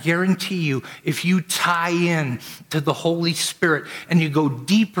 I guarantee you, if you tie in to the Holy Spirit and you go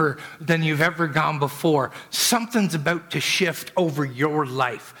deeper than you've ever gone before, something's about to shift over your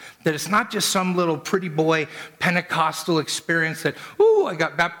life. That it's not just some little pretty boy Pentecostal experience that, ooh, I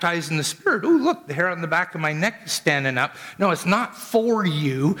got baptized in the Spirit. Ooh, look, the hair on the back of my neck is standing up. No, it's not for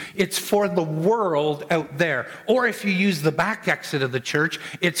you. It's for the world out there. Or if you use the back exit of the church,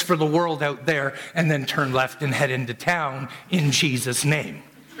 it's for the world out there, and then turn left and head into town in Jesus' name.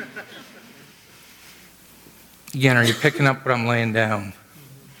 Again, are you picking up what I'm laying down?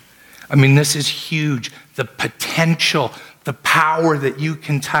 I mean, this is huge. The potential, the power that you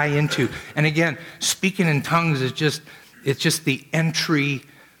can tie into. And again, speaking in tongues is it's just the entry,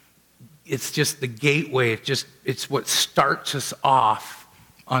 it's just the gateway, it's what starts us off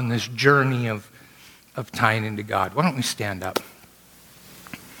on this journey of tying into God. Why don't we stand up?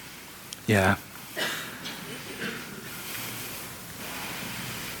 Yeah.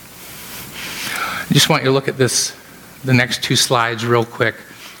 I just want you to look at this, the next two slides real quick.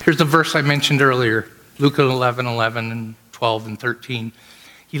 Here's the verse I mentioned earlier, Luke 11:11 and 12 and 13.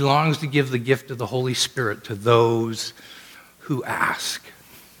 He longs to give the gift of the Holy Spirit to those who ask.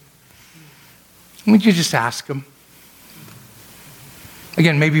 Would you just ask him?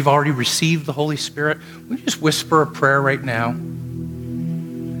 Again, maybe you've already received the Holy Spirit. Would you just whisper a prayer right now?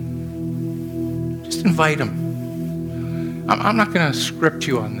 Just invite him. I'm not going to script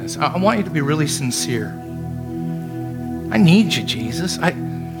you on this. I want you to be really sincere. I need you, Jesus.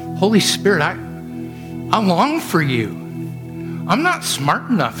 Holy Spirit, I long for you. I'm not smart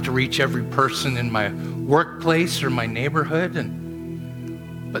enough to reach every person in my workplace or my neighborhood,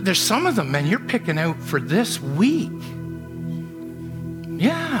 but there's some of them, man, you're picking out for this week.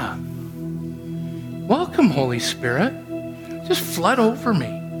 Yeah. Welcome, Holy Spirit. Just flood over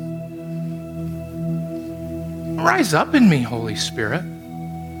me. Rise up in me, Holy Spirit.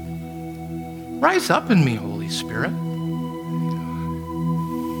 Rise up in me, Holy Spirit.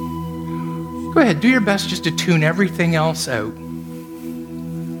 Go ahead, do your best just to tune everything else out.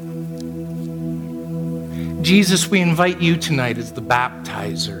 Jesus, we invite you tonight as the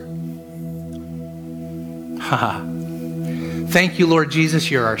baptizer. Thank you, Lord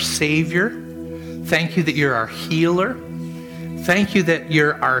Jesus, you're our Savior. Thank you that you're our healer. Thank you that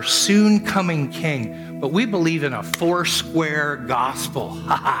you're our soon coming King. But we believe in a four-square gospel.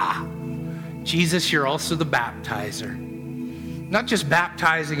 Jesus, you're also the baptizer. Not just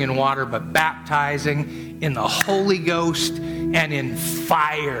baptizing in water, but baptizing in the Holy Ghost and in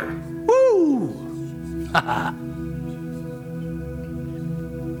fire. Woo!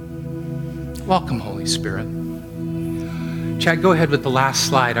 Welcome, Holy Spirit. Chad, go ahead with the last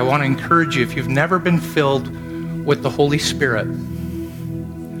slide. I want to encourage you, if you've never been filled with the Holy Spirit,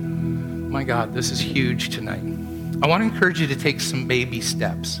 my God, this is huge tonight. I want to encourage you to take some baby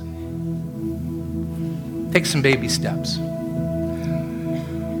steps. Take some baby steps.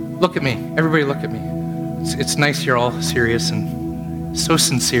 Look at me. Everybody look at me. It's nice you're all serious and so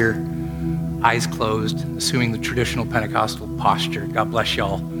sincere. Eyes closed, assuming the traditional Pentecostal posture. God bless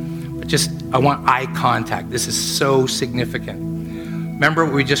y'all. But I want eye contact. This is so significant. Remember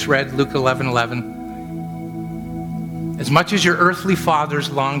what we just read, Luke 11:11? As much as your earthly fathers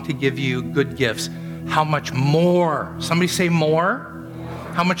long to give you good gifts, how much more? Somebody say more?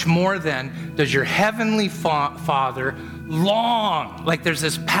 How much more then does your heavenly Father long, like there's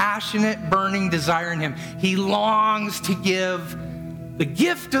this passionate, burning desire in him. He longs to give the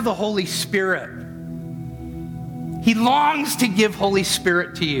gift of the Holy Spirit. He longs to give Holy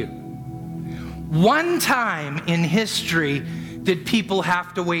Spirit to you. One time in history did people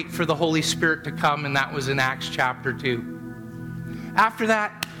have to wait for the Holy Spirit to come, and that was in Acts chapter 2. After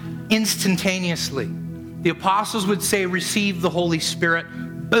that, instantaneously, the apostles would say, receive the Holy Spirit.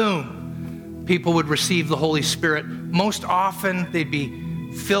 Boom. People would receive the Holy Spirit. Most often, they'd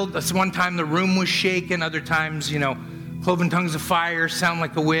be filled. One time the room was shaken. Other times, cloven tongues of fire, sound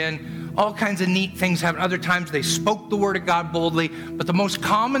like a wind. all kinds of neat things happened. Other times they spoke the word of God boldly. But the most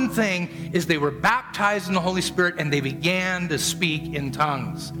common thing is they were baptized in the Holy Spirit and they began to speak in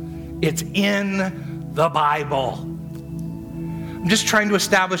tongues. It's in the Bible. I'm just trying to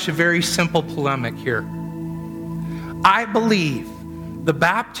establish a very simple polemic here. I believe the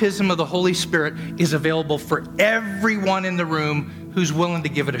baptism of the Holy Spirit is available for everyone in the room who's willing to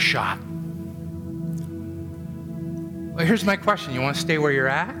give it a shot. Well, here's my question. You want to stay where you're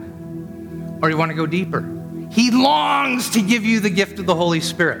at? Or you want to go deeper? He longs to give you the gift of the Holy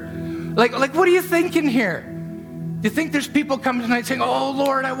Spirit. Like what are you thinking here? Do you think there's people coming tonight saying, oh,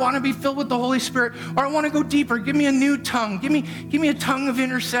 Lord, I want to be filled with the Holy Spirit, or I want to go deeper. Give me a new tongue. Give me a tongue of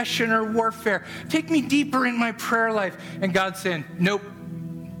intercession or warfare. Take me deeper in my prayer life. And God's saying, nope.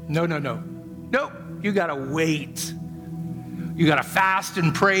 No. Nope. You got to wait. You got to fast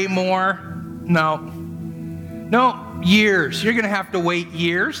and pray more. No, years. You're going to have to wait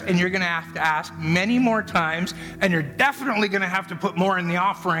years, and you're going to have to ask many more times, and you're definitely going to have to put more in the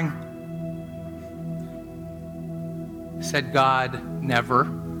offering. Said God, never.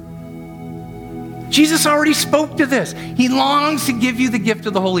 Jesus already spoke to this. He longs to give you the gift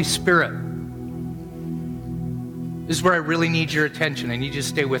of the Holy Spirit. This is where I really need your attention. I need you to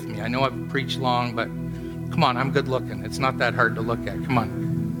stay with me. I know I've preached long, but come on, I'm good looking. It's not that hard to look at. Come on.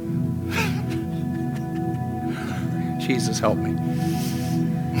 Jesus, help me.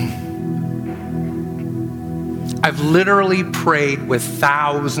 I've literally prayed with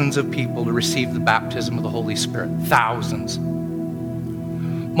thousands of people to receive the baptism of the Holy Spirit. Thousands.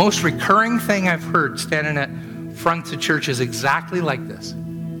 Most recurring thing I've heard standing at fronts of church is exactly like this.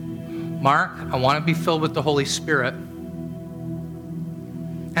 Mark, I want to be filled with the Holy Spirit.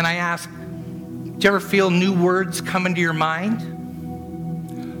 And I ask, do you ever feel new words come into your mind?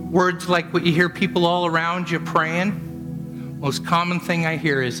 Words like what you hear people all around you praying. Most common thing I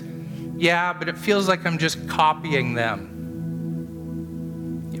hear is, yeah, but it feels like I'm just copying them.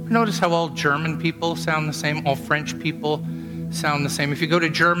 You ever notice how all German people sound the same? All French people sound the same? If you go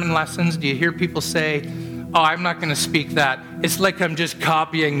to German lessons, do you hear people say, oh, I'm not going to speak that. It's like I'm just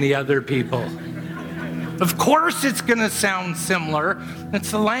copying the other people. Of course it's going to sound similar.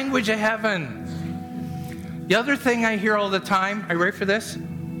 It's the language of heaven. The other thing I hear all the time, are you ready for this?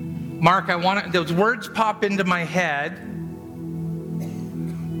 Mark, those words pop into my head,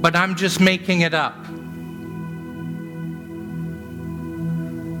 but I'm just making it up.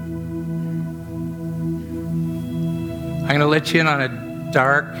 I'm going to let you in on a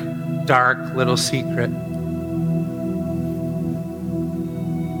dark, dark little secret.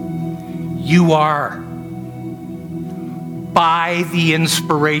 You are, by the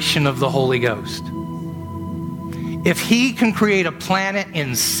inspiration of the Holy Ghost. If He can create a planet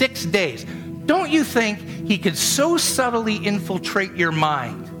in 6 days, don't you think He could so subtly infiltrate your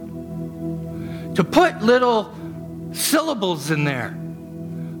mind to put little syllables in there,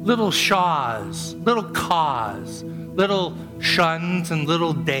 little shahs, little kahs, little shuns and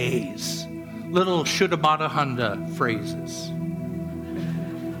little days, little shoulda, bada, hunda phrases.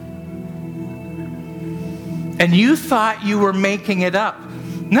 And you thought you were making it up.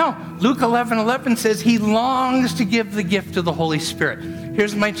 No, Luke 11:11 says He longs to give the gift of the Holy Spirit.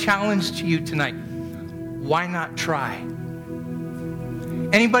 Here's my challenge to you tonight. Why not try?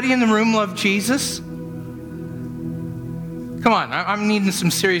 Anybody in the room love Jesus? Come on, I'm needing some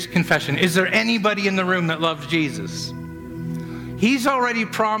serious confession. Is there anybody in the room that loves Jesus? He's already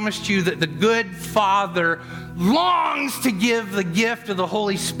promised you that the good Father longs to give the gift of the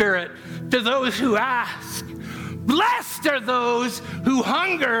Holy Spirit to those who ask. Blessed are those who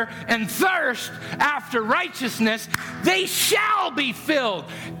hunger and thirst after righteousness. They shall be filled.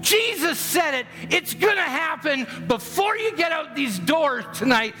 Jesus said it. It's going to happen before you get out these doors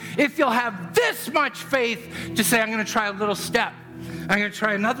tonight if you'll have this much faith to say, I'm going to try a little step. I'm going to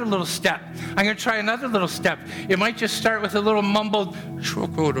try another little step. I'm going to try another little step. It might just start with a little mumbled,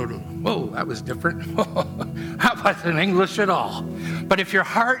 whoa, that was different. That wasn't English at all. But if your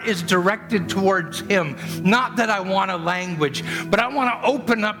heart is directed towards Him, not that I want a language, but I want to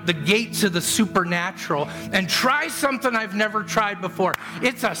open up the gates of the supernatural and try something I've never tried before.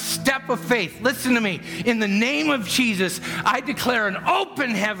 It's a step of faith. Listen to me. In the name of Jesus, I declare an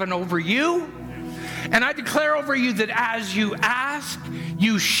open heaven over you. And I declare over you that as you ask,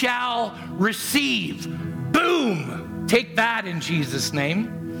 you shall receive. Boom! Take that in Jesus'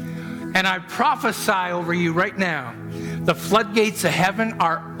 name. And I prophesy over you right now, the floodgates of heaven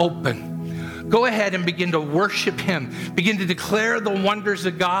are open. Go ahead and begin to worship Him. Begin to declare the wonders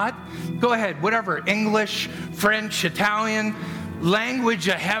of God. Go ahead, whatever, English, French, Italian, language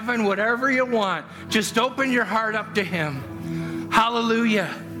of heaven, whatever you want. Just open your heart up to Him.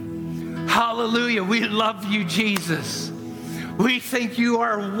 Hallelujah. Hallelujah. We love you, Jesus. We think you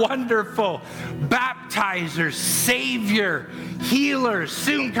are wonderful. Baptizer, Savior, healer,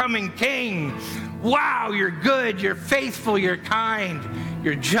 soon coming King. Wow, you're good, you're faithful, you're kind,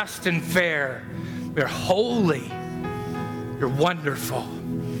 you're just and fair. You're holy. You're wonderful.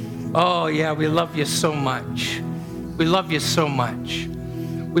 Oh, yeah, we love you so much. We love you so much.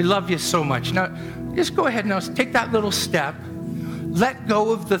 We love you so much. Now, just go ahead now, take that little step. Let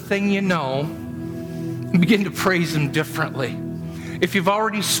go of the thing you know and begin to praise him differently. If you've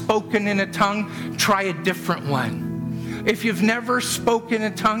already spoken in a tongue, try a different one. If you've never spoken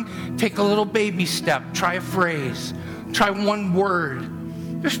in a tongue, take a little baby step. Try a phrase. Try one word.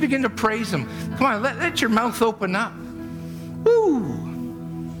 Just begin to praise him. Come on, let your mouth open up. Woo!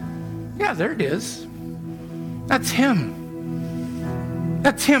 Yeah, there it is. That's him.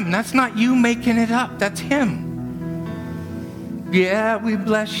 That's him. That's not you making it up. That's him. Yeah, we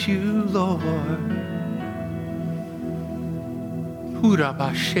bless you, Lord.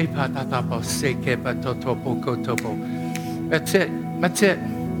 That's it. That's it.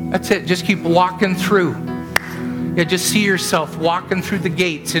 That's it. Just keep walking through. Yeah, just see yourself walking through the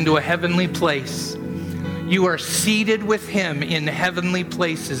gates into a heavenly place. You are seated with him in heavenly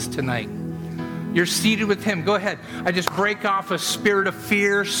places tonight. You're seated with him. Go ahead. I just break off a spirit of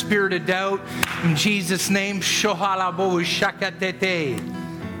fear, spirit of doubt. In Jesus' name. Yeah,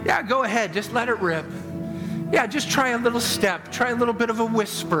 go ahead. Just let it rip. Yeah, just try a little step. Try a little bit of a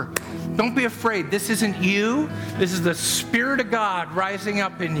whisper. Don't be afraid. This isn't you. This is the Spirit of God rising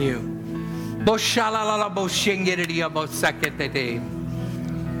up in you.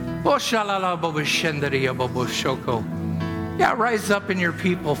 Yeah, rise up in your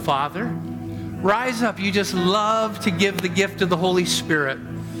people, Father. Rise up. You just love to give the gift of the Holy Spirit.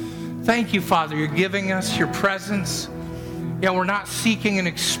 Thank you, Father. You're giving us your presence. Yeah, we're not seeking an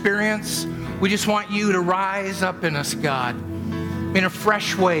experience. We just want you to rise up in us, God, in a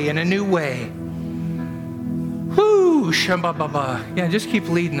fresh way, in a new way. Whoo, shambababa. Yeah, just keep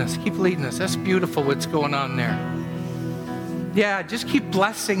leading us. Keep leading us. That's beautiful what's going on there. Yeah, just keep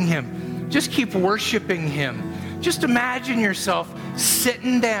blessing him. Just keep worshiping him. Just imagine yourself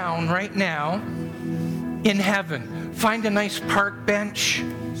sitting down right now in heaven. Find a nice park bench.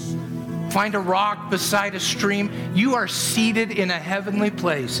 Find a rock beside a stream. You are seated in a heavenly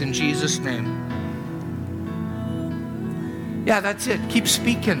place in Jesus' name. Yeah, that's it. Keep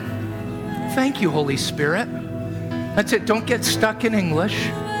speaking. Thank you, Holy Spirit. That's it. Don't get stuck in English.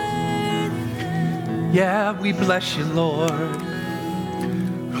 Yeah, we bless you, Lord.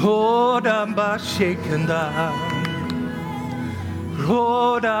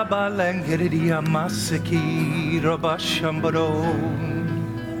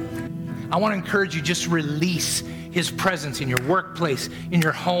 I want to encourage you, just release his presence in your workplace, in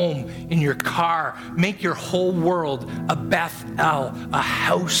your home, in your car. Make your whole world a Beth-El, a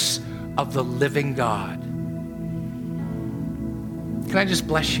house of the living God. Can I just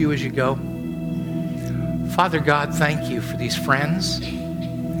bless you as you go? Father God, thank you for these friends.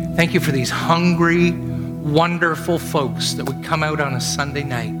 Thank you for these hungry, wonderful folks that would come out on a Sunday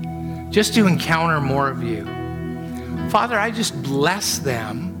night just to encounter more of you. Father, I just bless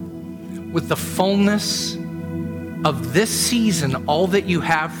them with the fullness of this season, all that you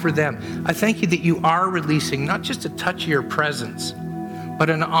have for them. I thank you that you are releasing not just a touch of your presence, but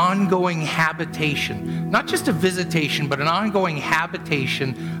an ongoing habitation. Not just a visitation, but an ongoing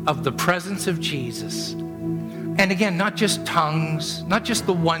habitation of the presence of Jesus. And again, not just tongues, not just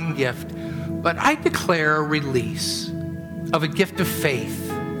the one gift, but I declare a release of a gift of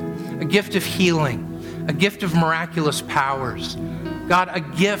faith, a gift of healing, a gift of miraculous powers. God, a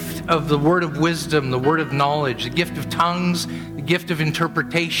gift of the word of wisdom, the word of knowledge, the gift of tongues, the gift of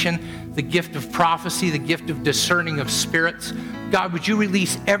interpretation, the gift of prophecy, the gift of discerning of spirits. God, would you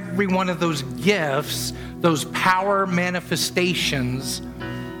release every one of those gifts, those power manifestations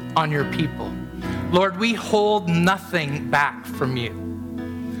on your people? Lord, we hold nothing back from you.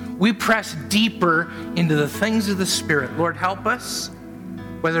 We press deeper into the things of the Spirit. Lord, help us.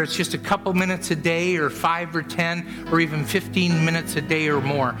 Whether it's just a couple minutes a day or 5 or 10 or even 15 minutes a day or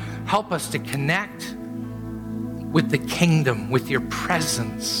more, help us to connect with the kingdom, with your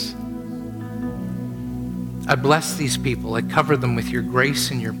presence. I bless these people. I cover them with your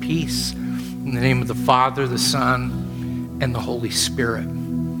grace and your peace. In the name of the Father, the Son, and the Holy Spirit.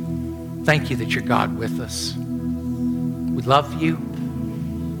 Thank you that you're God with us. We love you.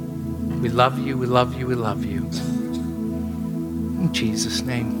 We love you. We love you. We love you. In Jesus'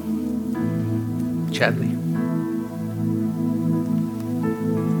 name. Chadley.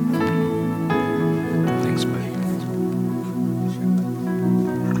 Thanks, buddy.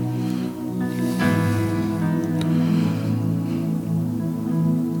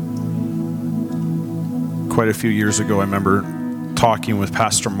 quite a few years ago, I remember talking with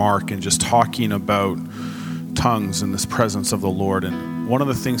Pastor Mark and just talking about tongues and this presence of the Lord. And one of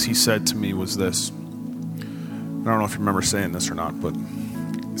the things he said to me was this. I don't know if you remember saying this or not, but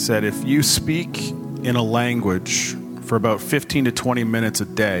he said, if you speak in a language for about 15 to 20 minutes a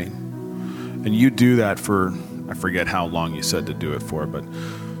day, and you do that for, I forget how long you said to do it for, but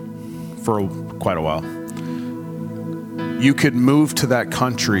for quite a while, you could move to that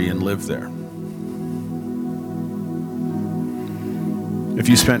country and live there. If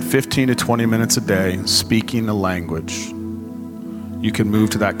you spent 15 to 20 minutes a day speaking a language, you can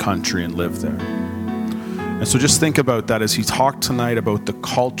move to that country and live there. And so just think about that as he talked tonight about the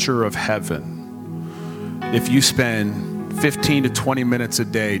culture of heaven. If you spend 15 to 20 minutes a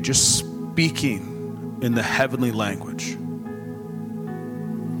day just speaking in the heavenly language,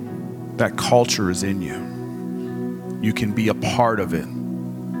 that culture is in you. You can be a part of it.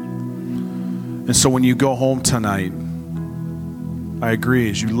 And so when you go home tonight, I agree,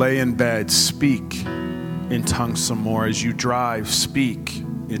 as you lay in bed, speak in tongues some more. As you drive, speak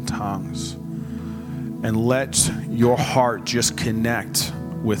in tongues. And let your heart just connect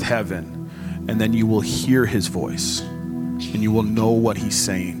with heaven. And then you will hear his voice. And you will know what he's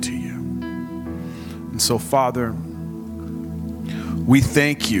saying to you. And so, Father, we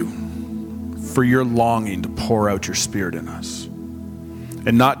thank you for your longing to pour out your Spirit in us.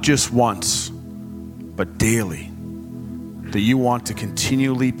 And not just once, but daily. That you want to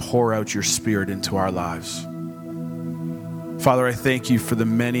continually pour out your Spirit into our lives. Father, I thank you for the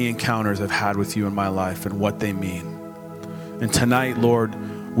many encounters I've had with you in my life and what they mean. And tonight, Lord,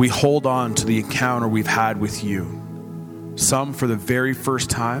 we hold on to the encounter we've had with you. Some for the very first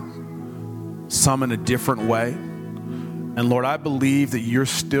time, some in a different way. And Lord, I believe that you're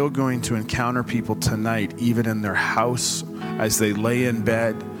still going to encounter people tonight, even in their house, as they lay in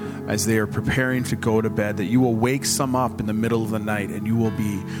bed, as they are preparing to go to bed, that you will wake some up in the middle of the night and you will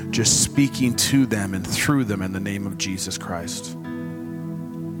be just speaking to them and through them in the name of Jesus Christ.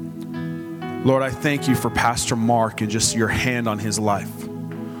 Lord, I thank you for Pastor Mark and just your hand on his life.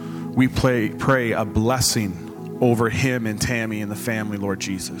 We pray a blessing over him and Tammy and the family, Lord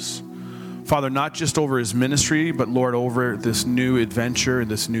Jesus. Father, not just over his ministry, but Lord, over this new adventure and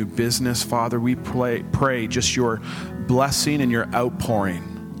this new business, Father, we pray just your blessing and your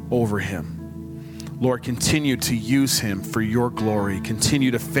outpouring over him. Lord, continue to use him for your glory.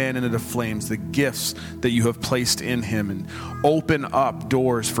 Continue to fan into the flames the gifts that you have placed in him and open up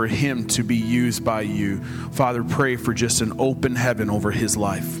doors for him to be used by you. Father, pray for just an open heaven over his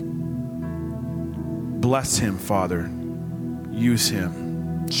life. Bless him, Father. Use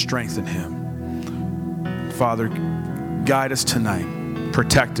him. Strengthen him. Father, guide us tonight.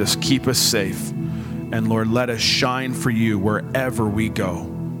 Protect us. Keep us safe. And Lord, let us shine for you wherever we go.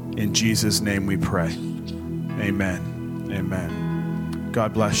 In Jesus' name we pray. Amen. Amen.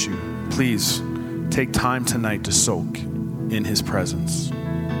 God bless you. Please take time tonight to soak in his presence.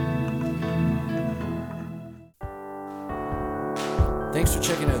 Thanks for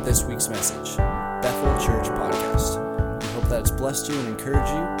checking out this week's message, Bethel Church Podcast. We hope that it's blessed you and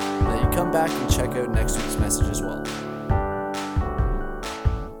encouraged you, and that you come back and check out next week's message as well.